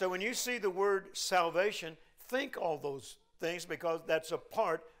 So when you see the word salvation, think all those things because that's a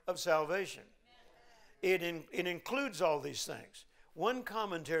part of salvation. It includes all these things. One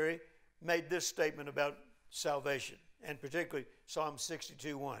commentary made this statement about salvation, and particularly Psalm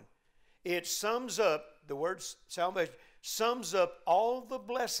 62:1. It sums up, the word salvation, sums up all the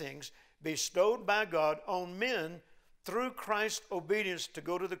blessings bestowed by God on men through Christ's obedience to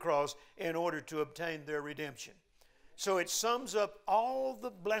go to the cross in order to obtain their redemption. So it sums up all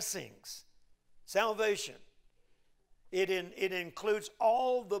the blessings. Salvation. It includes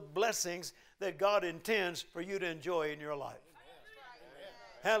all the blessings that God intends for you to enjoy in your life.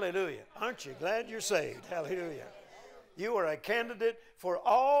 Hallelujah. Aren't you glad you're saved? Hallelujah. You are a candidate for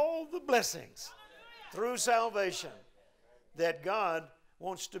all the blessings through salvation that God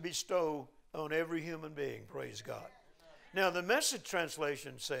wants to bestow on every human being. Praise God. Now, the Message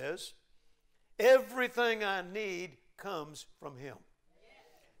translation says, everything I need comes from Him.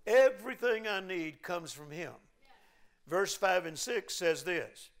 Everything I need comes from Him. Verse 5 and 6 says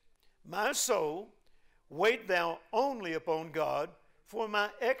this, "My soul, wait thou only upon God, for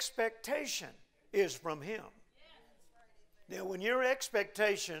my expectation is from Him." Now, when your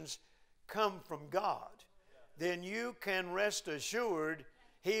expectations come from God, then you can rest assured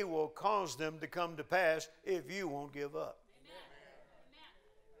He will cause them to come to pass if you won't give up.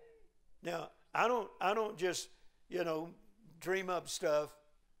 Now, I don't just, dream up stuff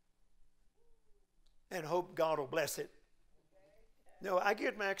and hope God will bless it. No, I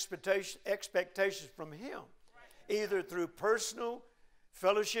get my expectations from Him, either through personal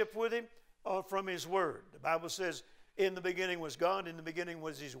fellowship with Him or from His Word. The Bible says, in the beginning was God, in the beginning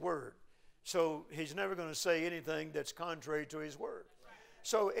was His Word. So He's never going to say anything that's contrary to His Word.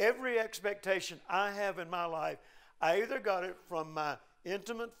 So every expectation I have in my life, I either got it from my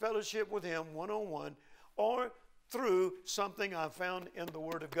intimate fellowship with Him one-on-one or through something I found in the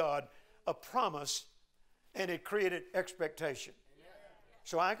Word of God, a promise, and it created expectation.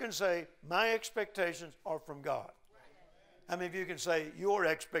 So I can say my expectations are from God. How many of you can say your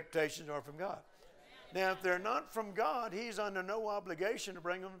expectations are from God? Now, if they're not from God, He's under no obligation to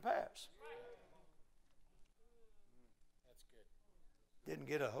bring them to pass. That's good. Didn't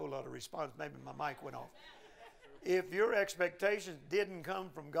get a whole lot of response. Maybe my mic went off. If your expectations didn't come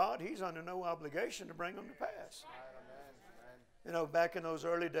from God, He's under no obligation to bring them to pass. You know, back in those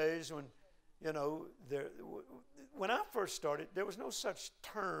early days when, you know, when I first started, there was no such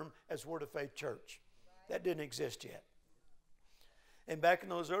term as Word of Faith Church. That didn't exist yet. And back in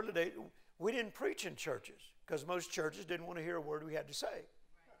those early days, we didn't preach in churches because most churches didn't want to hear a word we had to say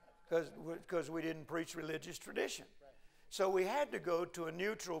because we didn't preach religious tradition. So we had to go to a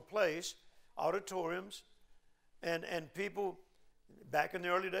neutral place, auditoriums, and people, back in the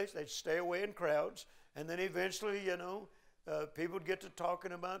early days, they'd stay away in crowds, and then eventually, you know, people would get to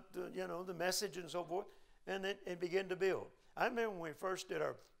talking about, you know, the message and so forth, and it began to build. I remember when we first did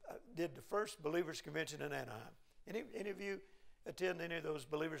the first Believers Convention in Anaheim. Any of you attend any of those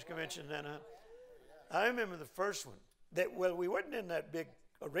Believers Conventions in Anaheim? I remember the first one. We weren't in that big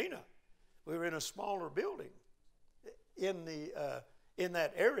arena. We were in a smaller building in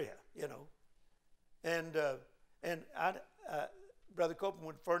that area, you know, and Brother Copeland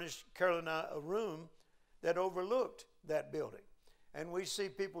would furnish Carol and I a room that overlooked that building. And we see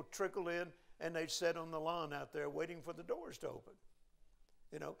people trickle in, and they'd sit on the lawn out there waiting for the doors to open.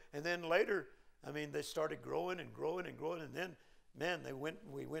 You know, and then later, I mean, they started growing and growing and growing, and then, man,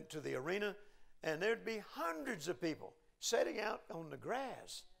 we went to the arena, and there'd be hundreds of people sitting out on the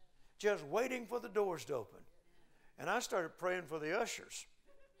grass, just waiting for the doors to open. And I started praying for the ushers.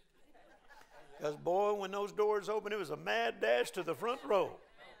 Because, boy, when those doors opened, it was a mad dash to the front row.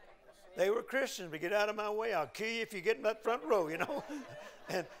 They were Christians, but get out of my way. I'll kill you if you get in that front row, you know.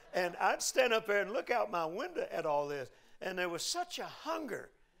 and I'd stand up there and look out my window at all this. And there was such a hunger.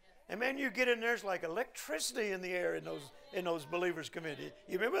 And, man, you get in there, it's like electricity in the air in those believers' community.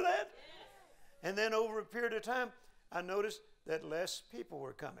 You remember that? And then over a period of time, I noticed that less people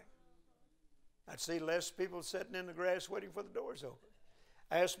were coming. I'd see less people sitting in the grass waiting for the doors open.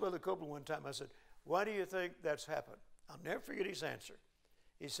 I asked Brother Copeland one time, I said, why do you think that's happened? I'll never forget his answer.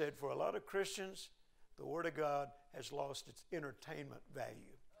 He said, for a lot of Christians, the Word of God has lost its entertainment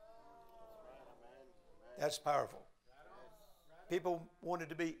value. That's powerful. People wanted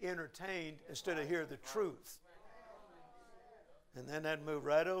to be entertained instead of hear the truth. And then that moved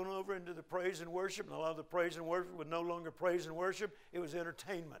right on over into the praise and worship, and a lot of the praise and worship was no longer praise and worship, it was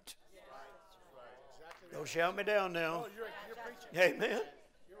entertainment. Don't shout me down now. Oh, you're preaching. Amen.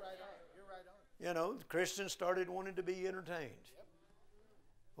 You're right on. You're right on. You know, Christians started wanting to be entertained. Yep.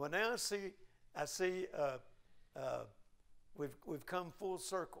 Well, now I see we've come full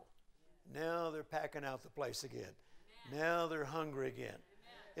circle. Now they're packing out the place again. Now they're hungry again.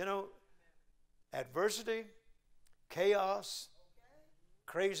 You know, adversity, chaos,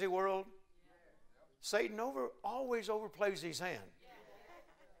 crazy world. Satan always overplays his hand.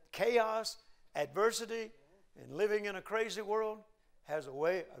 Chaos, adversity, and living in a crazy world has a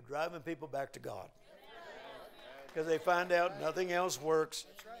way of driving people back to God. Because they find out nothing else works.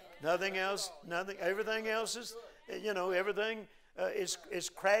 Everything else is, you know, everything is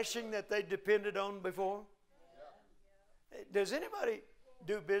crashing that they depended on before. Does anybody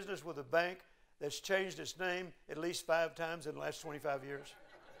do business with a bank that's changed its name at least 5 times in the last 25 years?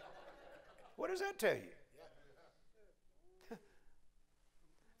 What does that tell you?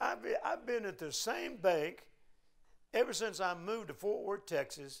 I've been at the same bank ever since I moved to Fort Worth,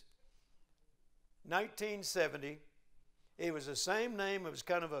 Texas, 1970. It was the same name. It was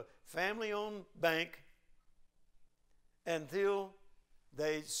kind of a family-owned bank until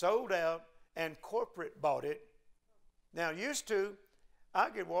they sold out and corporate bought it. Now, used to, I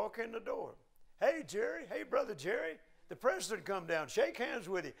could walk in the door. Hey, Jerry. Hey, Brother Jerry. The president come down, shake hands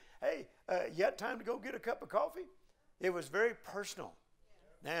with you. Hey, you got time to go get a cup of coffee? It was very personal.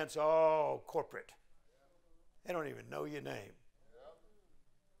 Now it's all corporate. They don't even know your name.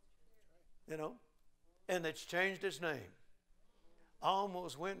 You know? And it's changed its name.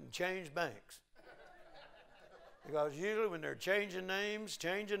 Almost went and changed banks. Because usually when they're changing names,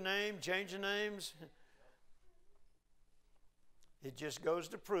 it just goes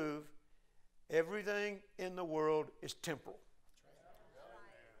to prove everything in the world is temporal.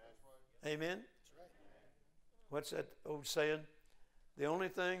 Amen? What's that old saying? The only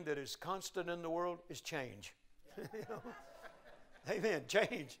thing that is constant in the world is change. You know? Amen.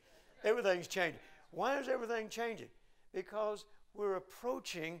 Change. Everything's changing. Why is everything changing? Because we're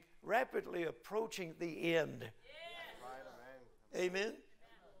rapidly approaching the end. Amen.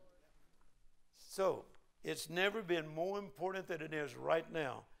 So, it's never been more important than it is right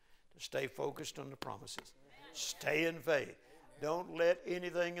now to stay focused on the promises. Stay in faith. Don't let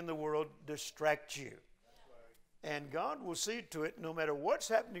anything in the world distract you. And God will see to it, no matter what's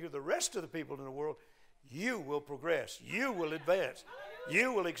happening to the rest of the people in the world, you will progress. You will advance.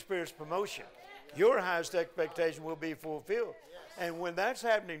 You will experience promotion. Your highest expectation will be fulfilled. And when that's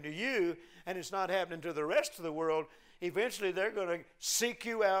happening to you, and it's not happening to the rest of the world, eventually they're going to seek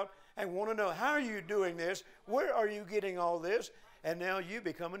you out and want to know, how are you doing this? Where are you getting all this? And now you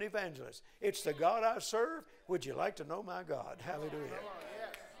become an evangelist. It's the God I serve. Would you like to know my God? Hallelujah.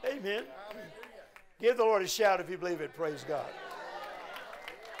 Amen. Give the Lord a shout if you believe it. Praise God.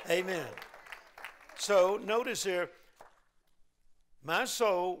 Amen. So notice here, my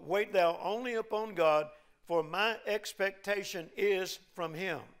soul, wait thou only upon God, for my expectation is from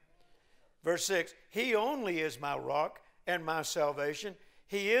him. Verse 6, he only is my rock and my salvation.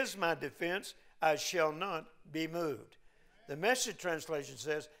 He is my defense. I shall not be moved. The Message translation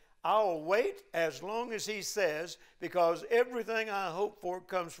says, I'll wait as long as he says, because everything I hope for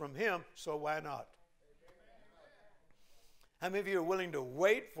comes from him, so why not? How many of you are willing to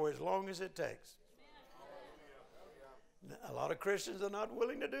wait for as long as it takes? A lot of Christians are not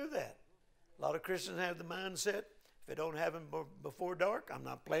willing to do that. A lot of Christians have the mindset, if I don't have him before dark, I'm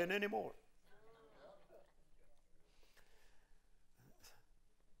not playing anymore.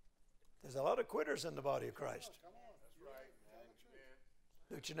 There's a lot of quitters in the body of Christ.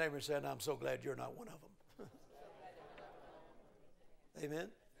 Look at your neighbor and say, I'm so glad you're not one of them. Amen?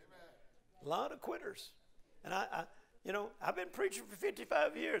 A lot of quitters. And I've been preaching for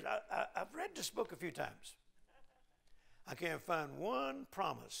 55 years. I've read this book a few times. I can't find one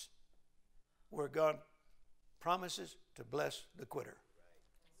promise where God promises to bless the quitter.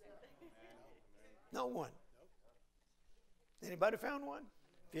 No one. Anybody found one?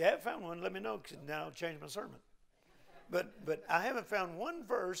 If you have found one, let me know, because now I'll change my sermon. But I haven't found one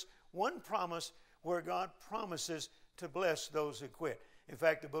verse, one promise where God promises to bless those who quit. In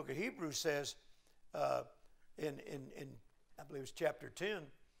fact, the book of Hebrews says, in I believe it's chapter 10,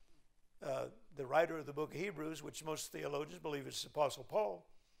 the writer of the book of Hebrews, which most theologians believe is Apostle Paul,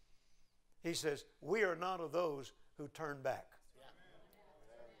 he says, we are not of those who turn back.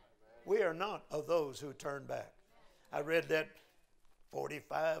 We are not of those who turn back. I read that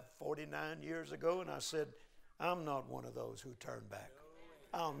 45, 49 years ago, and I said, I'm not one of those who turn back.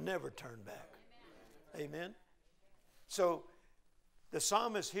 I'll never turn back. Amen? So the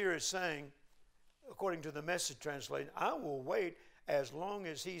psalmist here is saying, according to the Message translation, I will wait as long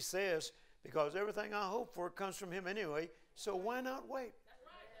as he says, because everything I hope for comes from him anyway, so why not wait?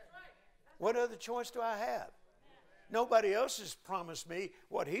 What other choice do I have? Nobody else has promised me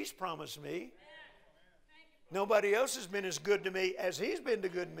what he's promised me. Nobody else has been as good to me as he's been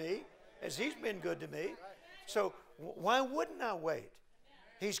good to me, as he's been good to me. So why wouldn't I wait?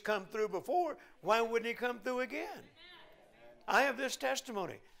 He's come through before. Why wouldn't he come through again? I have this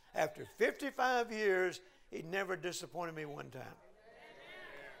testimony. After 55 years, he never disappointed me one time.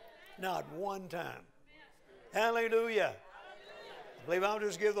 Not one time. Hallelujah. I believe I'll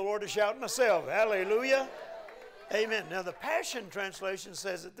just give the Lord a shout myself. Hallelujah. Amen. Now the Passion Translation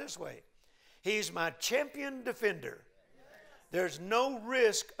says it this way. He's my champion defender. There's no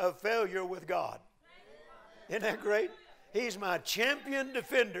risk of failure with God. Isn't that great? He's my champion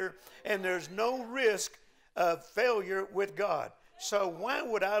defender, and there's no risk of failure with God. So why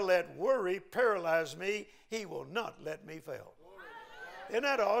would I let worry paralyze me? He will not let me fail. Isn't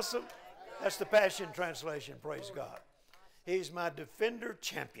that awesome? That's the Passion Translation. Praise God. He's my defender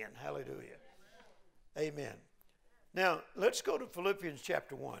champion. Hallelujah. Amen. Now, let's go to Philippians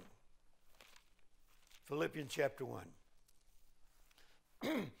chapter 1. Philippians chapter 1.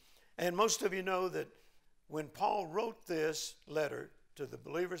 And most of you know that when Paul wrote this letter to the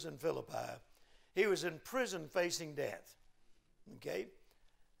believers in Philippi, he was in prison facing death. Okay?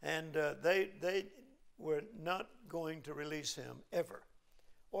 And they were not going to release him ever.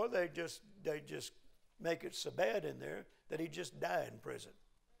 Or they just make it so bad in there that he just died in prison.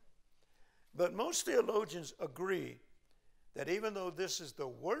 But most theologians agree that even though this is the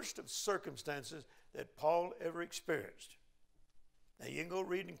worst of circumstances that Paul ever experienced. Now you can go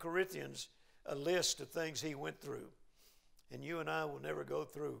read in Corinthians a list of things he went through. And you and I will never go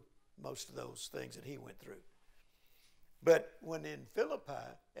through most of those things that he went through. But when in Philippi,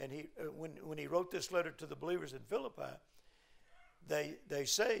 and when he wrote this letter to the believers in Philippi, they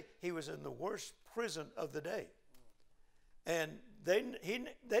say he was in the worst prison of the day. And they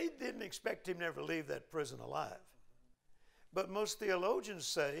didn't expect him to ever leave that prison alive. But most theologians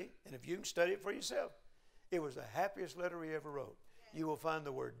say, and if you can study it for yourself, it was the happiest letter he ever wrote. You will find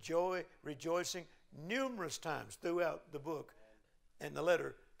the word joy, rejoicing, numerous times throughout the book and the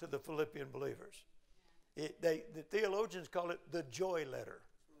letter to the Philippian believers. The theologians call it the joy letter.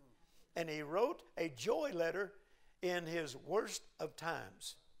 And he wrote a joy letter in his worst of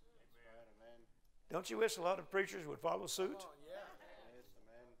times. Don't you wish a lot of preachers would follow suit?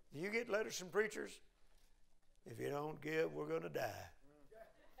 Do you get letters from preachers? If you don't give, we're going to die.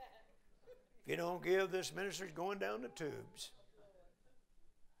 If you don't give, this minister's going down the tubes.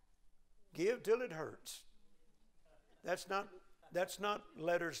 Give till it hurts. That's not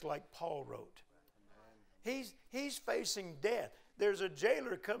letters like Paul wrote. He's facing death. There's a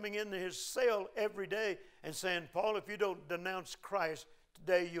jailer coming into his cell every day and saying, Paul, if you don't denounce Christ,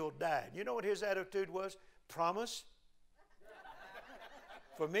 today you'll die. You know what his attitude was? Promise?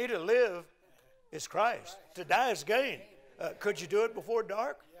 For me to live is Christ. To die is gain. Could you do it before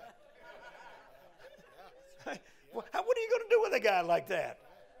dark? What are you going to do with a guy like that?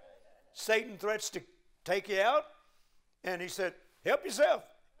 Satan threats to take you out. And he said, help yourself.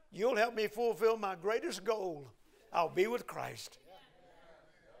 You'll help me fulfill my greatest goal. I'll be with Christ.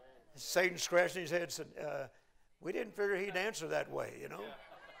 Satan scratching his head and said, we didn't figure he'd answer that way, you know.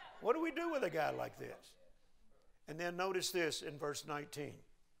 What do we do with a guy like this? And then notice this in verse 19.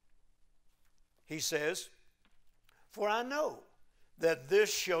 He says, for I know that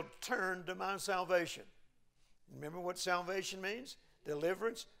this shall turn to my salvation. Remember what salvation means?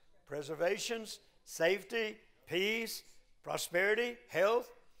 Deliverance, preservations, safety, peace, prosperity, health.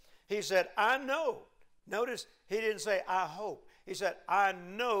 He said, I know. Notice he didn't say, I hope. He said, I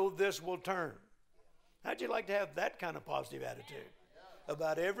know this will turn. How'd you like to have that kind of positive attitude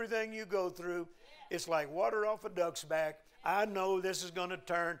about everything you go through? It's like water off a duck's back. I know this is going to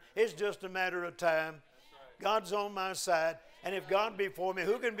turn. It's just a matter of time. God's on my side. And if God be for me,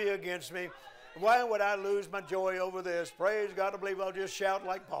 who can be against me? Why would I lose my joy over this? Praise God, I believe I'll just shout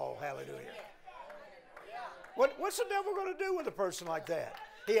like Paul. Hallelujah. What's the devil going to do with a person like that?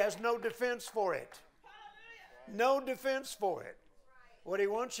 He has no defense for it. No defense for it. What he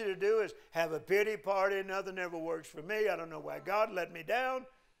wants you to do is have a pity party. Nothing ever works for me. I don't know why God let me down.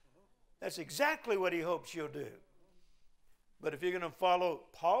 That's exactly what he hopes you'll do. But if you're going to follow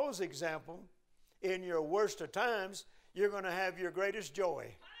Paul's example, in your worst of times, you're going to have your greatest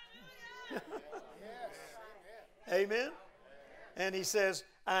joy. Amen? And he says,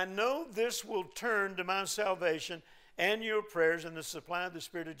 I know this will turn to my salvation and your prayers and the supply of the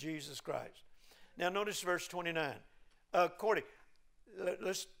Spirit of Jesus Christ. Now notice verse 29.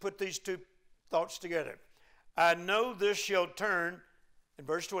 Let's put these two thoughts together. I know this shall turn, in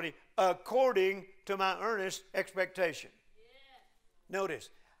verse 20, according to my earnest expectation. Notice,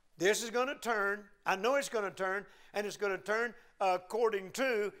 this is going to turn. I know it's going to turn, and it's going to turn according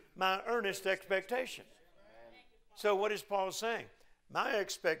to my earnest expectation. So what is Paul saying? My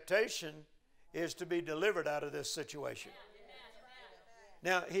expectation is to be delivered out of this situation.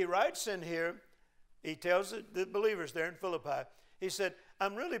 Now, he writes in here, he tells the believers there in Philippi, he said,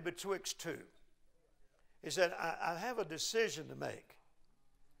 I'm really betwixt two. He said, I have a decision to make.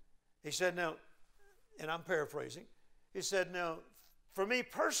 He said, now, and I'm paraphrasing, he said, now, for me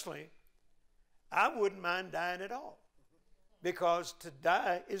personally, I wouldn't mind dying at all, because to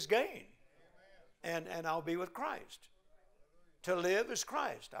die is gain, and I'll be with Christ. To live is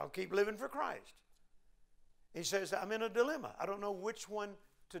Christ. I'll keep living for Christ. He says, I'm in a dilemma. I don't know which one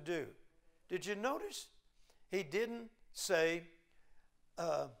to do. Did you notice? He didn't say,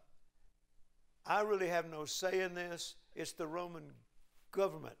 I really have no say in this. It's the Roman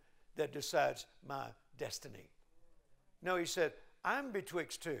government that decides my destiny. No, he said, I'm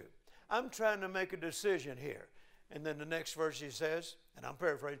betwixt two. I'm trying to make a decision here. And then the next verse he says, and I'm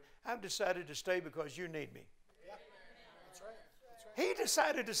paraphrasing, I've decided to stay because you need me. Yeah. That's right. That's right. He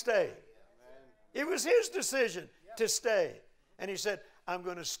decided to stay. It was his decision to stay. And he said, I'm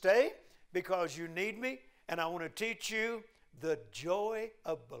going to stay because you need me, and I want to teach you the joy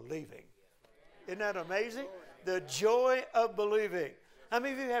of believing. Isn't that amazing? The joy of believing. How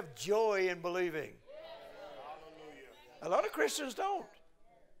many of you have joy in believing? A lot of Christians don't.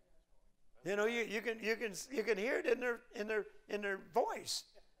 You know, you can hear it in their voice,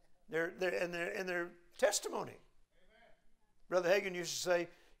 in their testimony. Brother Hagin used to say,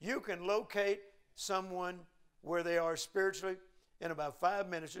 you can locate someone where they are spiritually in about 5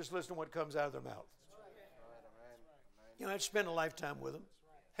 minutes. Just listen to what comes out of their mouth. You know, I'd spend a lifetime with them.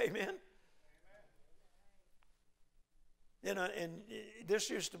 Amen. You know, and this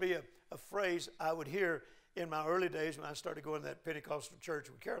used to be a phrase I would hear in my early days when I started going to that Pentecostal church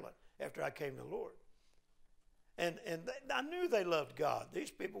with Carolyn after I came to the Lord. And I knew they loved God. These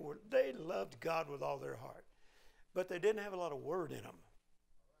people they loved God with all their heart. But they didn't have a lot of word in them.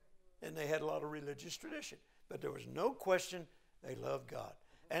 And they had a lot of religious tradition. But there was no question they loved God.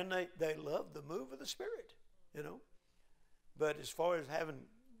 And they love the move of the Spirit, you know. But as far as having,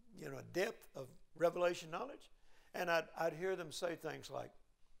 you know, a depth of revelation knowledge, and I'd hear them say things like,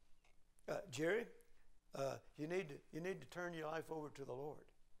 Jerry, you need to turn your life over to the Lord.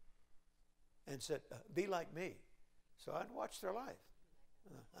 And said, be like me. So I'd watch their life.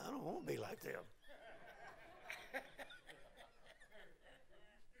 I don't want to be like them.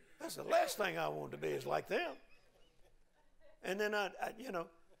 That's the last thing I want to be, is like them. And then I you know,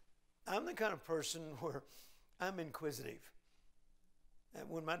 I'm the kind of person where I'm inquisitive. And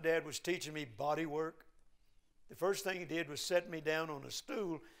when my dad was teaching me body work, the first thing he did was set me down on a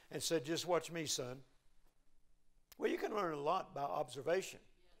stool and said, just watch me, son. Well, you can learn a lot by observation.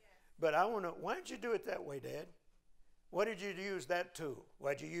 But I want to know, why did you do it that way, Dad? Why did you use that tool?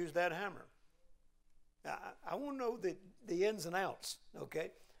 Why did you use that hammer? I want to know the ins and outs,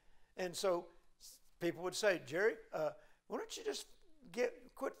 okay? And so people would say, Jerry, why don't you just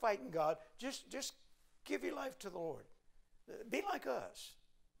quit fighting God? Just give your life to the Lord. Be like us.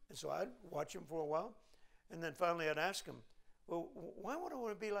 And so I'd watch him for a while, and then finally I'd ask him, well, why would I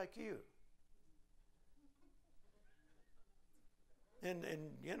want to be like you? And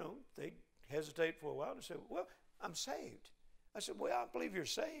you know, they'd hesitate for a while and say, well, I'm saved. I said, well, I believe you're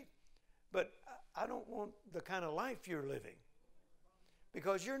saved, but I don't want the kind of life you're living,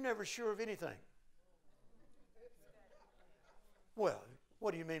 because you're never sure of anything. Well,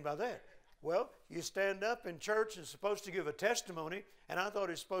 what do you mean by that? Well, you stand up in church and supposed to give a testimony, and I thought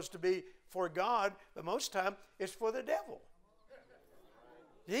it's supposed to be for God, but most time it's for the devil.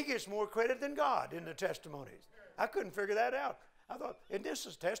 He gets more credit than God in the testimonies. I couldn't figure that out. I thought, isn't this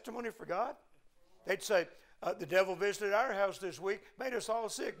a testimony for God? They'd say, the devil visited our house this week, made us all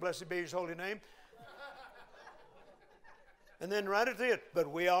sick, blessed be his holy name. And then right at the end,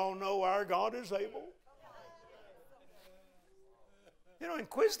 but we all know our God is able. You know,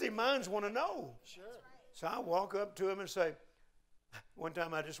 inquisitive minds want to know. Sure. So I walk up to him and say, one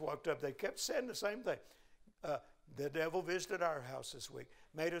time I just walked up, they kept saying the same thing. The devil visited our house this week,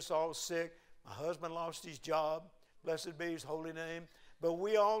 made us all sick. My husband lost his job. Blessed be his holy name. But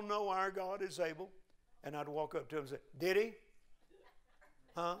we all know our God is able. And I'd walk up to him and say, did he?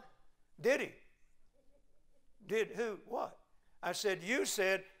 Huh? Did he? Did who? What? I said, you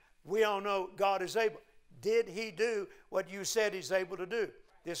said, we all know God is able. Did he do what you said he's able to do?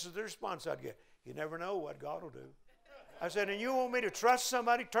 This is the response I'd get. You never know what God will do. I said, and you want me to trust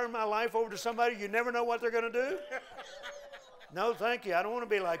somebody, turn my life over to somebody, you never know what they're going to do? No, thank you. I don't want to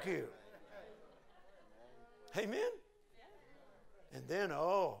be like you. Amen? And then,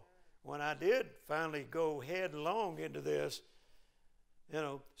 when I did finally go headlong into this, you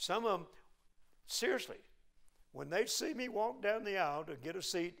know, some of them, seriously, when they'd see me walk down the aisle to get a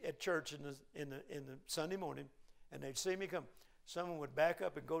seat at church in the Sunday morning, and they'd see me come, someone would back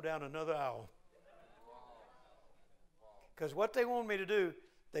up and go down another aisle. Because what they want me to do,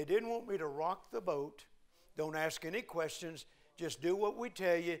 they didn't want me to rock the boat, don't ask any questions, just do what we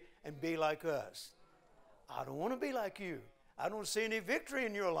tell you and be like us. I don't want to be like you. I don't see any victory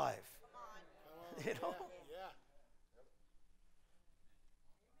in your life. You know? Yeah.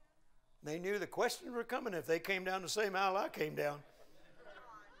 They knew the questions were coming if they came down the same aisle I came down.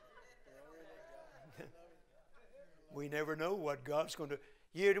 We never know what God's going to do.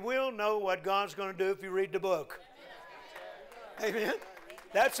 You will know what God's going to do if you read the book. Amen?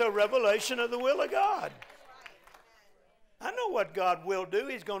 That's a revelation of the will of God. I know what God will do.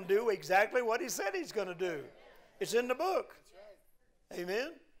 He's going to do exactly what he said he's going to do. It's in the book.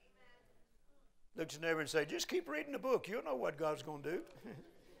 Amen? Look to your neighbor and say, just keep reading the book. You'll know what God's going to do.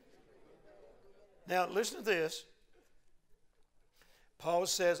 Now, listen to this. Paul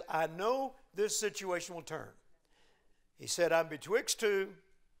says, I know this situation will turn. He said, I'm betwixt two.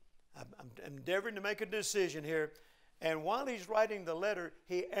 I'm endeavoring to make a decision here. And while he's writing the letter,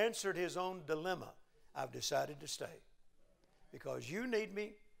 he answered his own dilemma. I've decided to stay because you need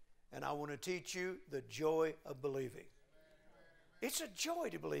me, and I want to teach you the joy of believing. It's a joy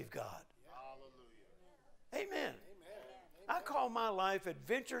to believe God. Hallelujah. Amen. I call my life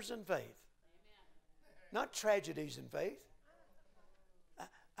adventures in faith, not tragedies in faith.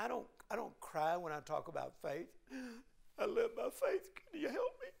 I don't cry when I talk about faith. I live by faith. Can you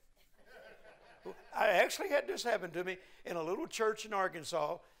help me? I actually had this happen to me in a little church in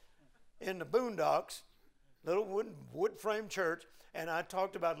Arkansas, in the boondocks, little wood frame church, and I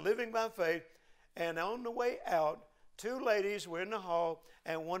talked about living by faith. And on the way out, two ladies were in the hall,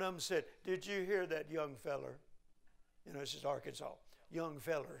 and one of them said, "Did you hear that young feller?" You know, this is Arkansas. Young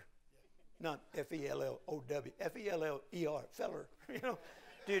feller, not F-E-L-L-O-W, F-E-L-L-E-R, feller. You know,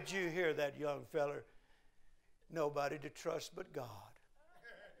 did you hear that young feller? Nobody to trust but God.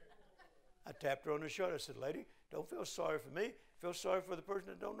 tapped her on the shoulder. I said, lady, don't feel sorry for me. Feel sorry for the person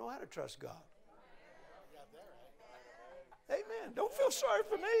that don't know how to trust God. Amen. Don't feel sorry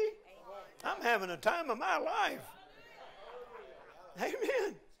for me. I'm having a time of my life.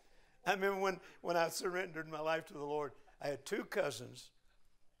 Amen. I remember when I surrendered my life to the Lord, I had two cousins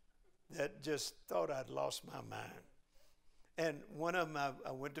that just thought I'd lost my mind. And one of them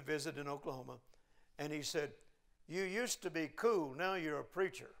I went to visit in Oklahoma, and he said, you used to be cool, now you're a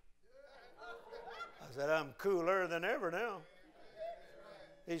preacher. I said, I'm cooler than ever now.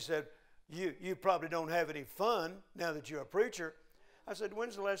 He said, you probably don't have any fun now that you're a preacher. I said,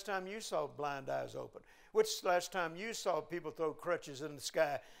 when's the last time you saw blind eyes open? When's the last time you saw people throw crutches in the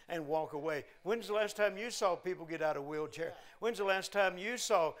sky and walk away? When's the last time you saw people get out of wheelchair? When's the last time you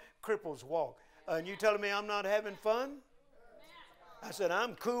saw cripples walk? And you telling me I'm not having fun? I said,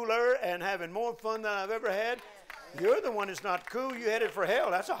 I'm cooler and having more fun than I've ever had. You're the one that's not cool. You headed for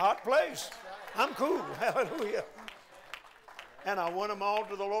hell. That's a hot place. I'm cool. Hallelujah. And I won them all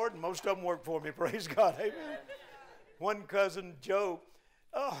to the Lord, and most of them worked for me. Praise God. Amen. One cousin, Joe,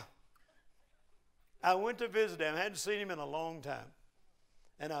 I went to visit him. I hadn't seen him in a long time.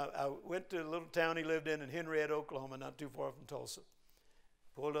 And I went to a little town he lived in Henrietta, Oklahoma, not too far from Tulsa.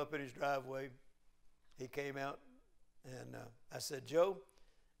 Pulled up in his driveway. He came out, and I said, Joe,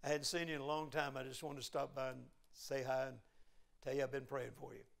 I hadn't seen you in a long time. I just wanted to stop by and say hi and tell you I've been praying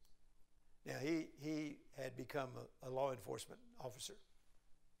for you. Now, he had become a law enforcement officer.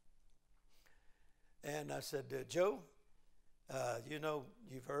 And I said, Joe, you know,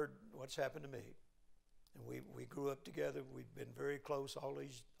 you've heard what's happened to me. And we grew up together. We've been very close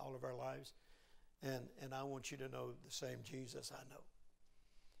all of our lives. And I want you to know the same Jesus I know.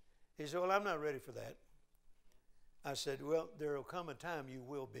 He said, well, I'm not ready for that. I said, well, there will come a time you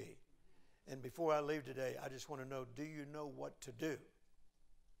will be. And before I leave today, I just want to know, do you know what to do?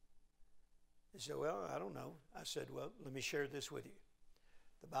 He said, well, I don't know. I said, well, let me share this with you.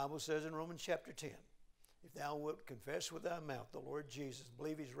 The Bible says in Romans chapter 10, if thou wilt confess with thy mouth the Lord Jesus,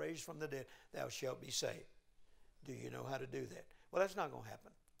 believe he's raised from the dead, thou shalt be saved. Do you know how to do that? Well, that's not going to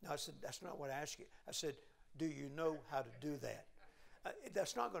happen. No, I said, that's not what I asked you. I said, do you know how to do that?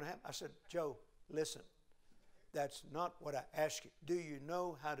 That's not going to happen. I said, Joe, listen, that's not what I asked you. Do you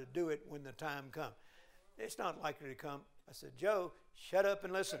know how to do it when the time comes? It's not likely to come. I said, Joe, shut up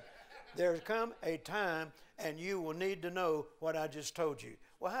and listen. There's come a time, and you will need to know what I just told you.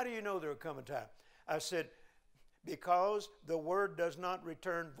 Well, how do you know there will come a time? I said, because the word does not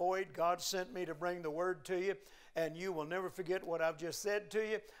return void. God sent me to bring the word to you, and you will never forget what I've just said to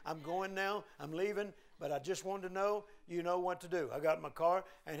you. I'm going now. I'm leaving, but I just wanted to know you know what to do. I got in my car,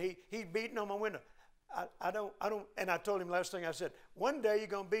 and he's beating on my window. I don't, and I told him last thing, I said, one day you're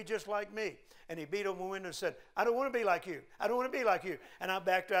going to be just like me. And he beat on my window and said, I don't want to be like you. I don't want to be like you. And I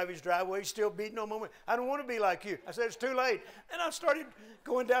backed out of his driveway, he's still beating on my window. I don't want to be like you. I said, it's too late. And I started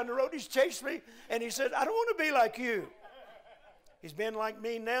going down the road. He's chased me, and he said, I don't want to be like you. He's been like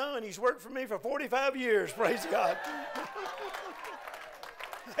me now, and he's worked for me for 45 years. Praise God.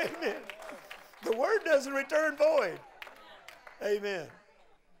 Amen. The word doesn't return void. Amen.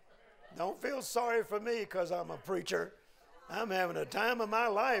 Don't feel sorry for me because I'm a preacher. I'm having a time of my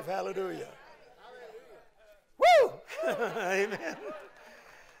life. Hallelujah. Woo! Amen.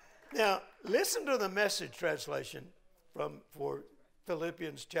 Now, listen to the Message translation for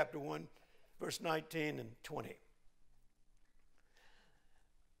Philippians chapter 1, verse 19 and 20.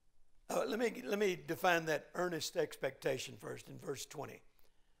 Let me define that earnest expectation first in verse 20.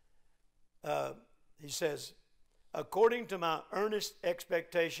 He says, according to my earnest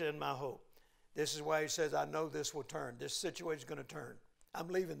expectation and my hope. This is why he says, I know this will turn. This situation is going to turn. I'm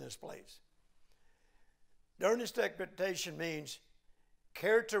leaving this place. The earnest expectation means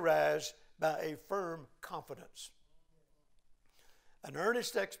characterized by a firm confidence. An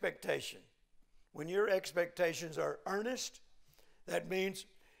earnest expectation. When your expectations are earnest, that means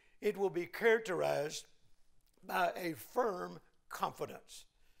it will be characterized by a firm confidence.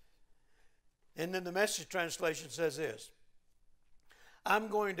 And then the Message translation says this, I'm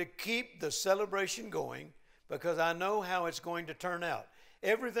going to keep the celebration going because I know how it's going to turn out.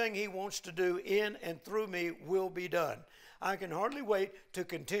 Everything he wants to do in and through me will be done. I can hardly wait to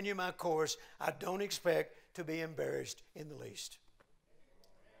continue my course. I don't expect to be embarrassed in the least.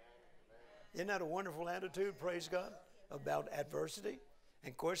 Isn't that a wonderful attitude, praise God, about adversity?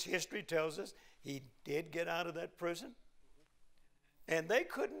 And of course, history tells us he did get out of that prison. And they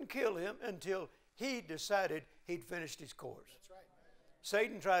couldn't kill him until he decided he'd finished his course. That's right.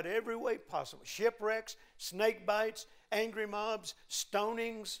 Satan tried every way possible. Shipwrecks, snake bites, angry mobs,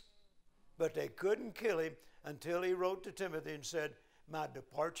 stonings. But they couldn't kill him until he wrote to Timothy and said, my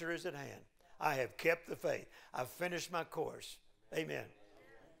departure is at hand. I have kept the faith. I've finished my course. Amen.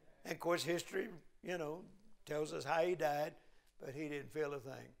 And of course, history, tells us how he died, but he didn't feel a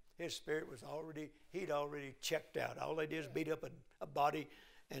thing. His spirit was he'd already checked out. All they did is beat up a body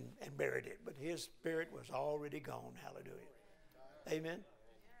and buried it. But his spirit was already gone. Hallelujah. Amen.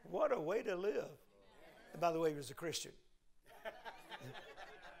 What a way to live. And by the way, he was a Christian.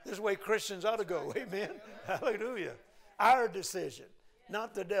 This is the way Christians ought to go. Amen. Hallelujah. Our decision,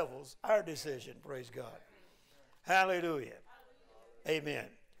 not the devil's, our decision. Praise God. Hallelujah. Amen.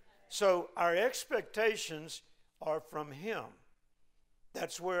 So our expectations are from him.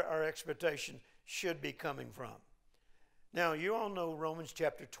 That's where our expectation should be coming from. Now, you all know Romans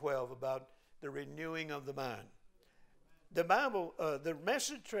chapter 12 about the renewing of the mind. The Bible, the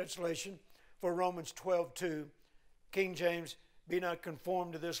Message translation for Romans 12:2, King James, be not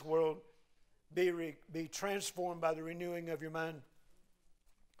conformed to this world, be transformed by the renewing of your mind.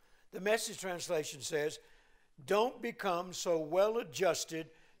 The Message translation says, don't become so well adjusted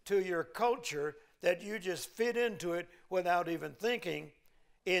to your culture that you just fit into it without even thinking.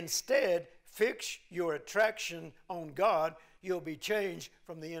 Instead, fix your attraction on God. You'll be changed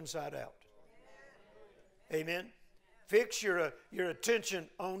from the inside out. Amen. Fix your attention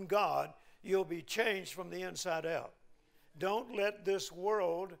on God. You'll be changed from the inside out. Don't let this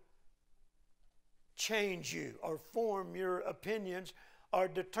world change you or form your opinions or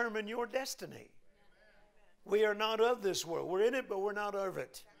determine your destiny. We are not of this world. We're in it, but we're not of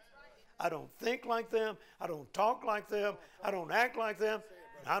it. I don't think like them. I don't talk like them. I don't act like them.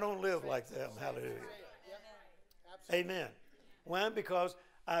 And I don't live like them. Hallelujah. Amen. Why? Because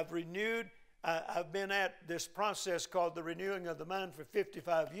I've been at this process called the renewing of the mind for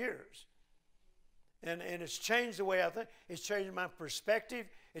 55 years. And it's changed the way I think. It's changed my perspective.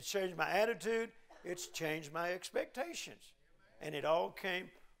 It's changed my attitude. It's changed my expectations. And it all came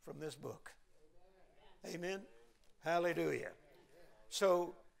from this book. Amen. Hallelujah.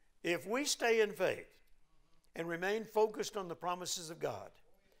 So if we stay in faith and remain focused on the promises of God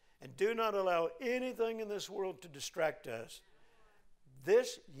and do not allow anything in this world to distract us,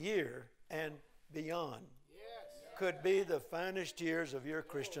 this year and beyond could be the finest years of your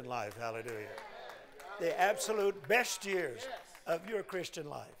Christian life. Hallelujah. The absolute best years of your Christian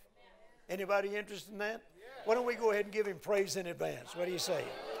life. Anybody interested in that? Why don't we go ahead and give him praise in advance? What do you say?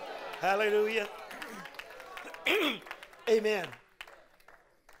 Hallelujah. Amen.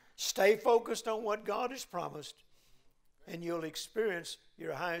 Stay focused on what God has promised, and you'll experience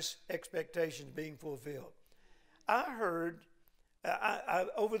your highest expectations being fulfilled. I heard,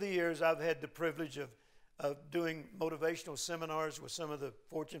 over the years, I've had the privilege of doing motivational seminars with some of the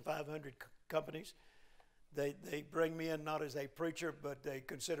Fortune 500 companies. They bring me in not as a preacher, but they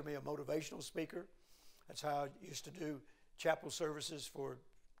consider me a motivational speaker. That's how I used to do chapel services for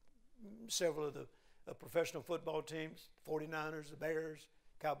several of the professional football teams, 49ers, the Bears,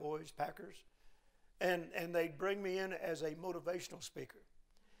 Cowboys, Packers. And they'd bring me in as a motivational speaker.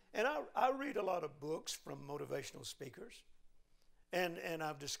 And I read a lot of books from motivational speakers. And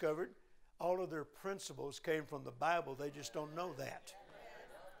I've discovered all of their principles came from the Bible. They just don't know that.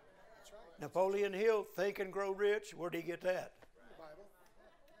 Napoleon Hill, Think and Grow Rich, where did he get that?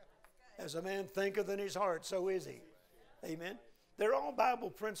 As a man thinketh in his heart, so is he. Amen. They're all Bible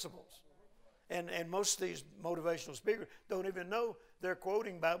principles. And most of these motivational speakers don't even know they're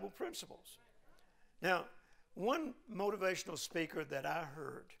quoting Bible principles. Now, one motivational speaker that I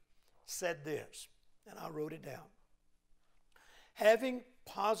heard said this, and I wrote it down. Having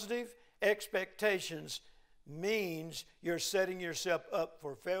positive expectations means you're setting yourself up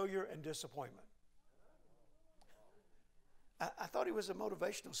for failure and disappointment. I thought he was a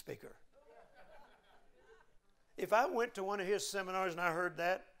motivational speaker. If I went to one of his seminars and I heard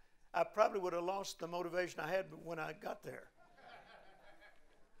that, I probably would have lost the motivation I had when I got there.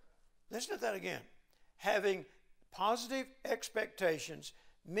 Listen to that again. Having positive expectations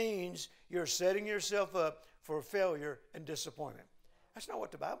means you're setting yourself up for failure and disappointment. That's not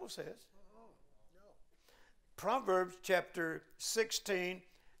what the Bible says. Proverbs chapter 16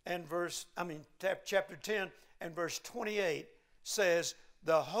 and chapter 10 and verse 28 says,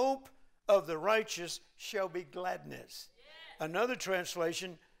 the hope of the righteous shall be gladness. Another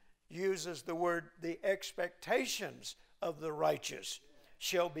translation uses the word, the expectations of the righteous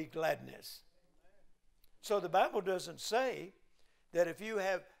shall be gladness. So the Bible doesn't say that if you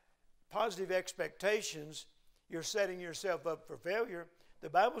have positive expectations, you're setting yourself up for failure. The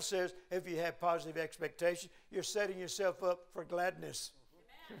Bible says if you have positive expectations, you're setting yourself up for gladness.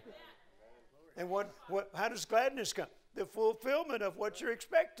 And how does gladness come? The fulfillment of what you're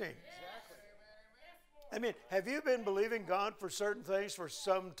expecting. I mean, have you been believing God for certain things for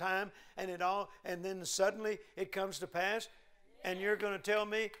some time and then suddenly it comes to pass and you're going to tell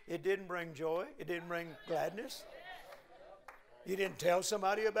me it didn't bring joy? It didn't bring gladness? You didn't tell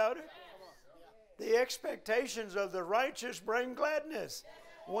somebody about it? The expectations of the righteous bring gladness.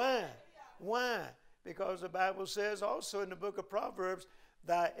 Why? Why? Because the Bible says also in the book of Proverbs,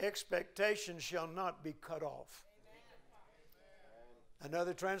 thy expectations shall not be cut off.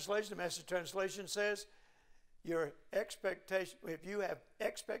 Another translation, the Message translation says, your expectation, if you have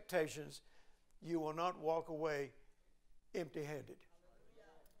expectations, you will not walk away empty-handed.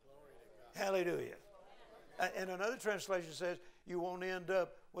 Hallelujah. And another translation says, you won't end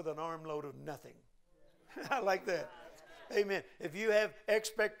up with an armload of nothing. I like that. Amen. If you have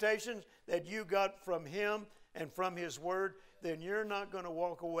expectations that you got from Him and from His Word, then you're not going to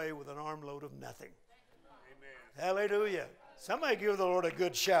walk away with an armload of nothing. Amen. Hallelujah. Somebody give the Lord a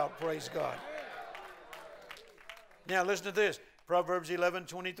good shout. Praise God. Now listen to this. Proverbs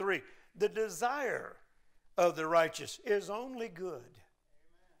 11:23. The desire of the righteous is only good.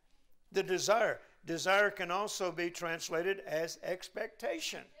 The desire. Desire can also be translated as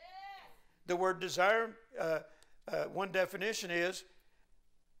expectation. The word desire, one definition is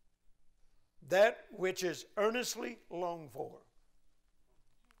that which is earnestly longed for.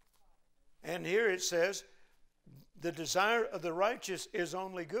 And here it says, the desire of the righteous is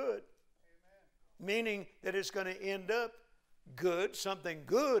only good, meaning that it's going to end up good. Something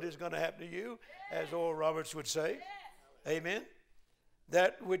good is going to happen to you, as Oral Roberts would say. Amen.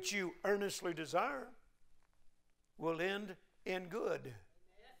 That which you earnestly desire will end in good.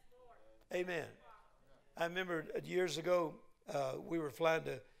 Amen. I remember years ago,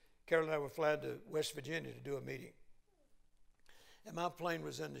 Carol and I were flying to West Virginia to do a meeting. And my plane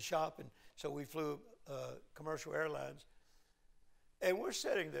was in the shop, and so we flew commercial airlines. And we're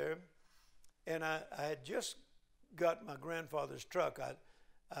sitting there, and I had just got my grandfather's truck.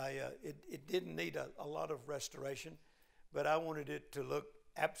 It didn't need a lot of restoration, but I wanted it to look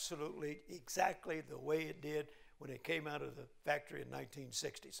absolutely exactly the way it did when it came out of the factory in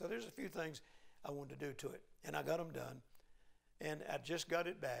 1960. So there's a few things I wanted to do to it, and I got them done. And I just got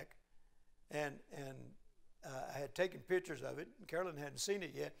it back, and I had taken pictures of it. And Carolyn hadn't seen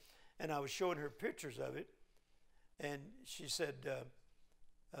it yet, and I was showing her pictures of it, and she said,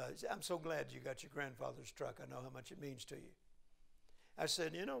 I'm so glad you got your grandfather's truck. I know how much it means to you. I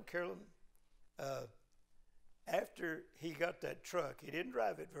said, you know, Carolyn, after he got that truck, he didn't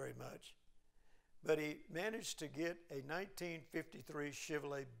drive it very much, but he managed to get a 1953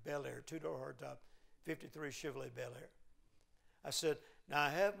 Chevrolet Bel Air, two-door hardtop, 53 Chevrolet Bel Air. I said, now I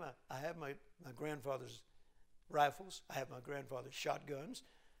have my grandfather's rifles, I have my grandfather's shotguns,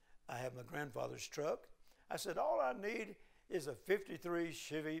 I have my grandfather's truck. I said, all I need is a 53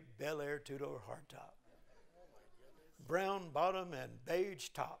 Chevy Bel Air two-door hardtop. Brown bottom and beige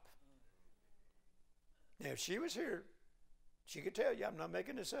top. Now, if she was here, she could tell you, I'm not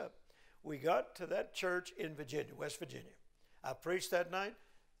making this up. We got to that church in Virginia, West Virginia. I preached that night.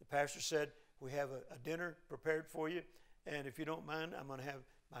 The pastor said, we have a dinner prepared for you, and if you don't mind, I'm going to have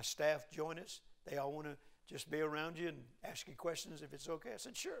my staff join us. They all want to just be around you and ask you questions if it's okay. I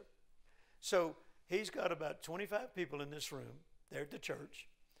said, sure. So he's got about 25 people in this room there at the church,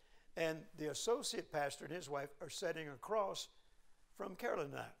 and the associate pastor and his wife are sitting across from Carolyn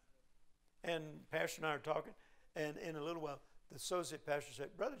and I. And Pastor and I are talking, and in a little while, the associate pastor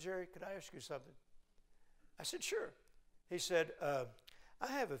said, Brother Jerry, could I ask you something? I said, sure. He said, I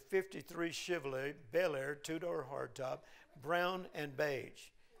have a 53 Chevrolet Bel Air two-door hardtop, brown and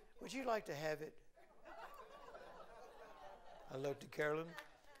beige. Would you like to have it? I looked at Carolyn.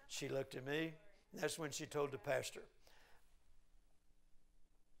 She looked at me. That's when she told the pastor,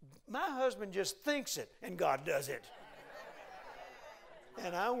 my husband just thinks it, and God does it.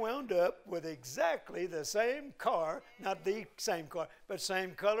 And I wound up with exactly the same car, not the same car, but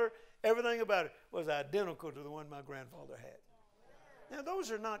same color. Everything about it was identical to the one my grandfather had. Now, those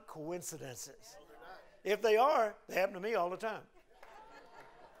are not coincidences. If they are, they happen to me all the time.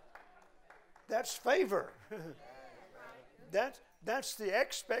 That's favor. That's the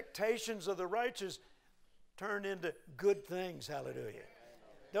expectations of the righteous turned into good things. Hallelujah.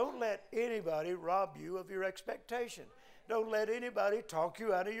 Don't let anybody rob you of your expectation. Don't let anybody talk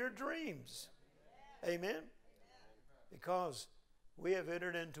you out of your dreams. Amen? Because we have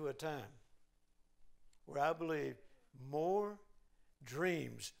entered into a time where I believe more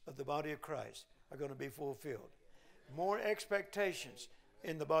dreams of the body of Christ are going to be fulfilled. More expectations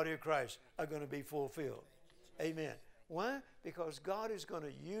in the body of Christ are going to be fulfilled. Amen. Why? Because God is going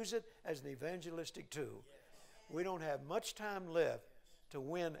to use it as an evangelistic tool. We don't have much time left to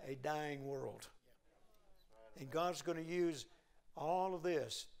win a dying world. And God's going to use all of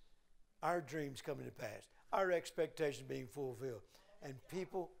this, our dreams coming to pass, our expectations being fulfilled, and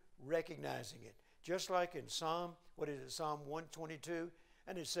people recognizing it. Just like in Psalm 122?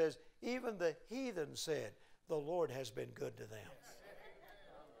 And it says, even the heathen said, the Lord has been good to them.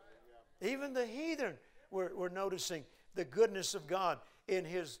 Even the heathen were noticing the goodness of God in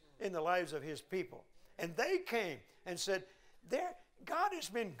the lives of His people. And they came and said, God has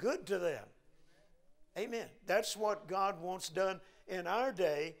been good to them. Amen. That's what God wants done in our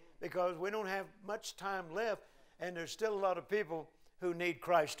day, because we don't have much time left, and there's still a lot of people who need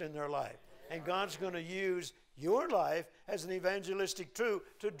Christ in their life. And God's going to use your life as an evangelistic tool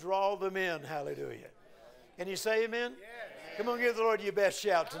to draw them in. Hallelujah. Can you say amen? Yes. Come on, give the Lord your best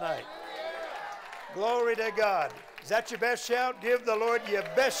shout tonight. Glory to God. Is that your best shout? Give the Lord your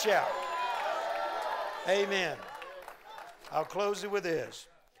best shout. Amen. I'll close it with this.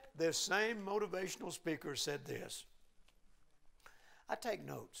 This same motivational speaker said this. I take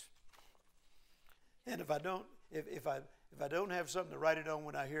notes. And if I don't have something to write it on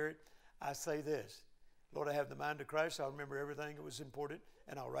when I hear it, I say this. Lord, I have the mind of Christ. I'll remember everything that was important,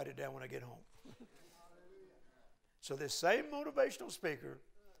 and I'll write it down when I get home. So this same motivational speaker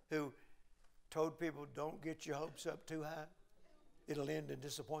who told people, don't get your hopes up too high, it'll end in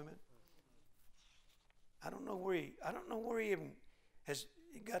disappointment. I don't know where he even has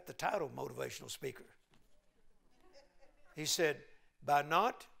got the title motivational speaker. He said, by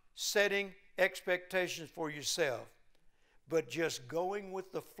not setting expectations for yourself, but just going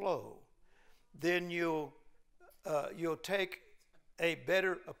with the flow, then you'll take a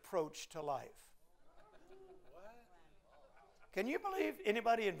better approach to life. Can you believe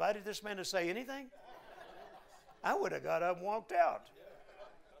anybody invited this man to say anything? I would have got up and walked out.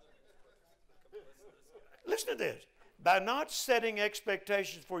 Listen to this. By not setting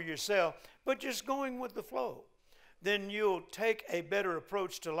expectations for yourself, but just going with the flow, then you'll take a better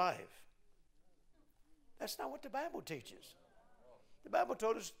approach to life. That's not what the Bible teaches. The Bible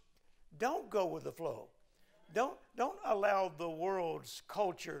told us, don't go with the flow. Don't allow the world's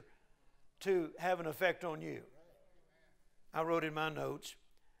culture to have an effect on you. I wrote in my notes,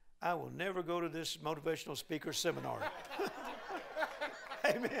 I will never go to this motivational speaker seminar.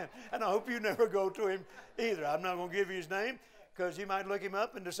 Amen. And I hope you never go to him either. I'm not going to give you his name, because you might look him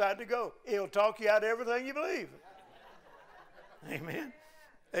up and decide to go. He'll talk you out of everything you believe. Amen.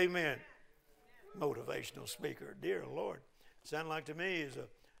 Amen. Motivational speaker. Dear Lord. Sound like to me is a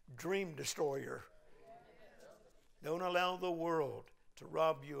dream destroyer. Don't allow the world to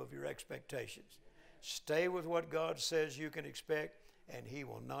rob you of your expectations. Stay with what God says you can expect, and He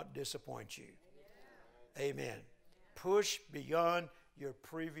will not disappoint you. Amen. Push beyond your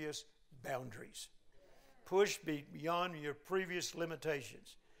previous boundaries. Push beyond your previous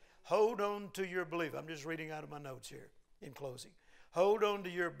limitations. Hold on to your belief. I'm just reading out of my notes here in closing. Hold on to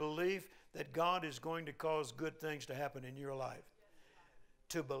your belief that God is going to cause good things to happen in your life.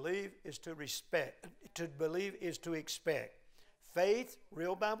 To believe is to respect. To believe is to expect. Faith,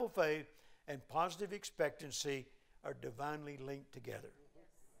 real Bible faith, and positive expectancy are divinely linked together.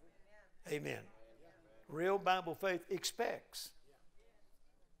 Amen. Real Bible faith expects.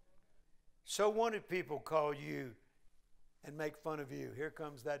 So what if people call you and make fun of you? Here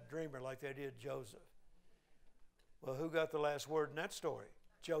comes that dreamer like they did Joseph. Well, who got the last word in that story?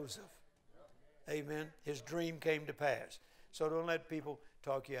 Joseph. Amen. His dream came to pass. So don't let people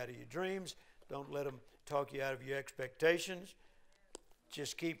talk you out of your dreams. Don't let them talk you out of your expectations.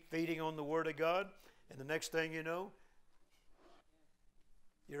 Just keep feeding on the Word of God, and the next thing you know,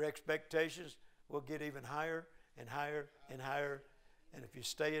 your expectations will get even higher and higher and higher. And if you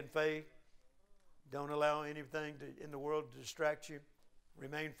stay in faith, don't allow anything in the world to distract you.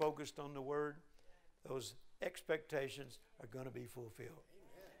 Remain focused on the Word. Those expectations are going to be fulfilled.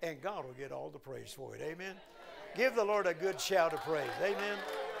 Amen. And God will get all the praise for it. Amen. Give the Lord a good shout of praise. Amen.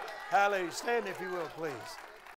 Hallelujah. Stand if you will, please.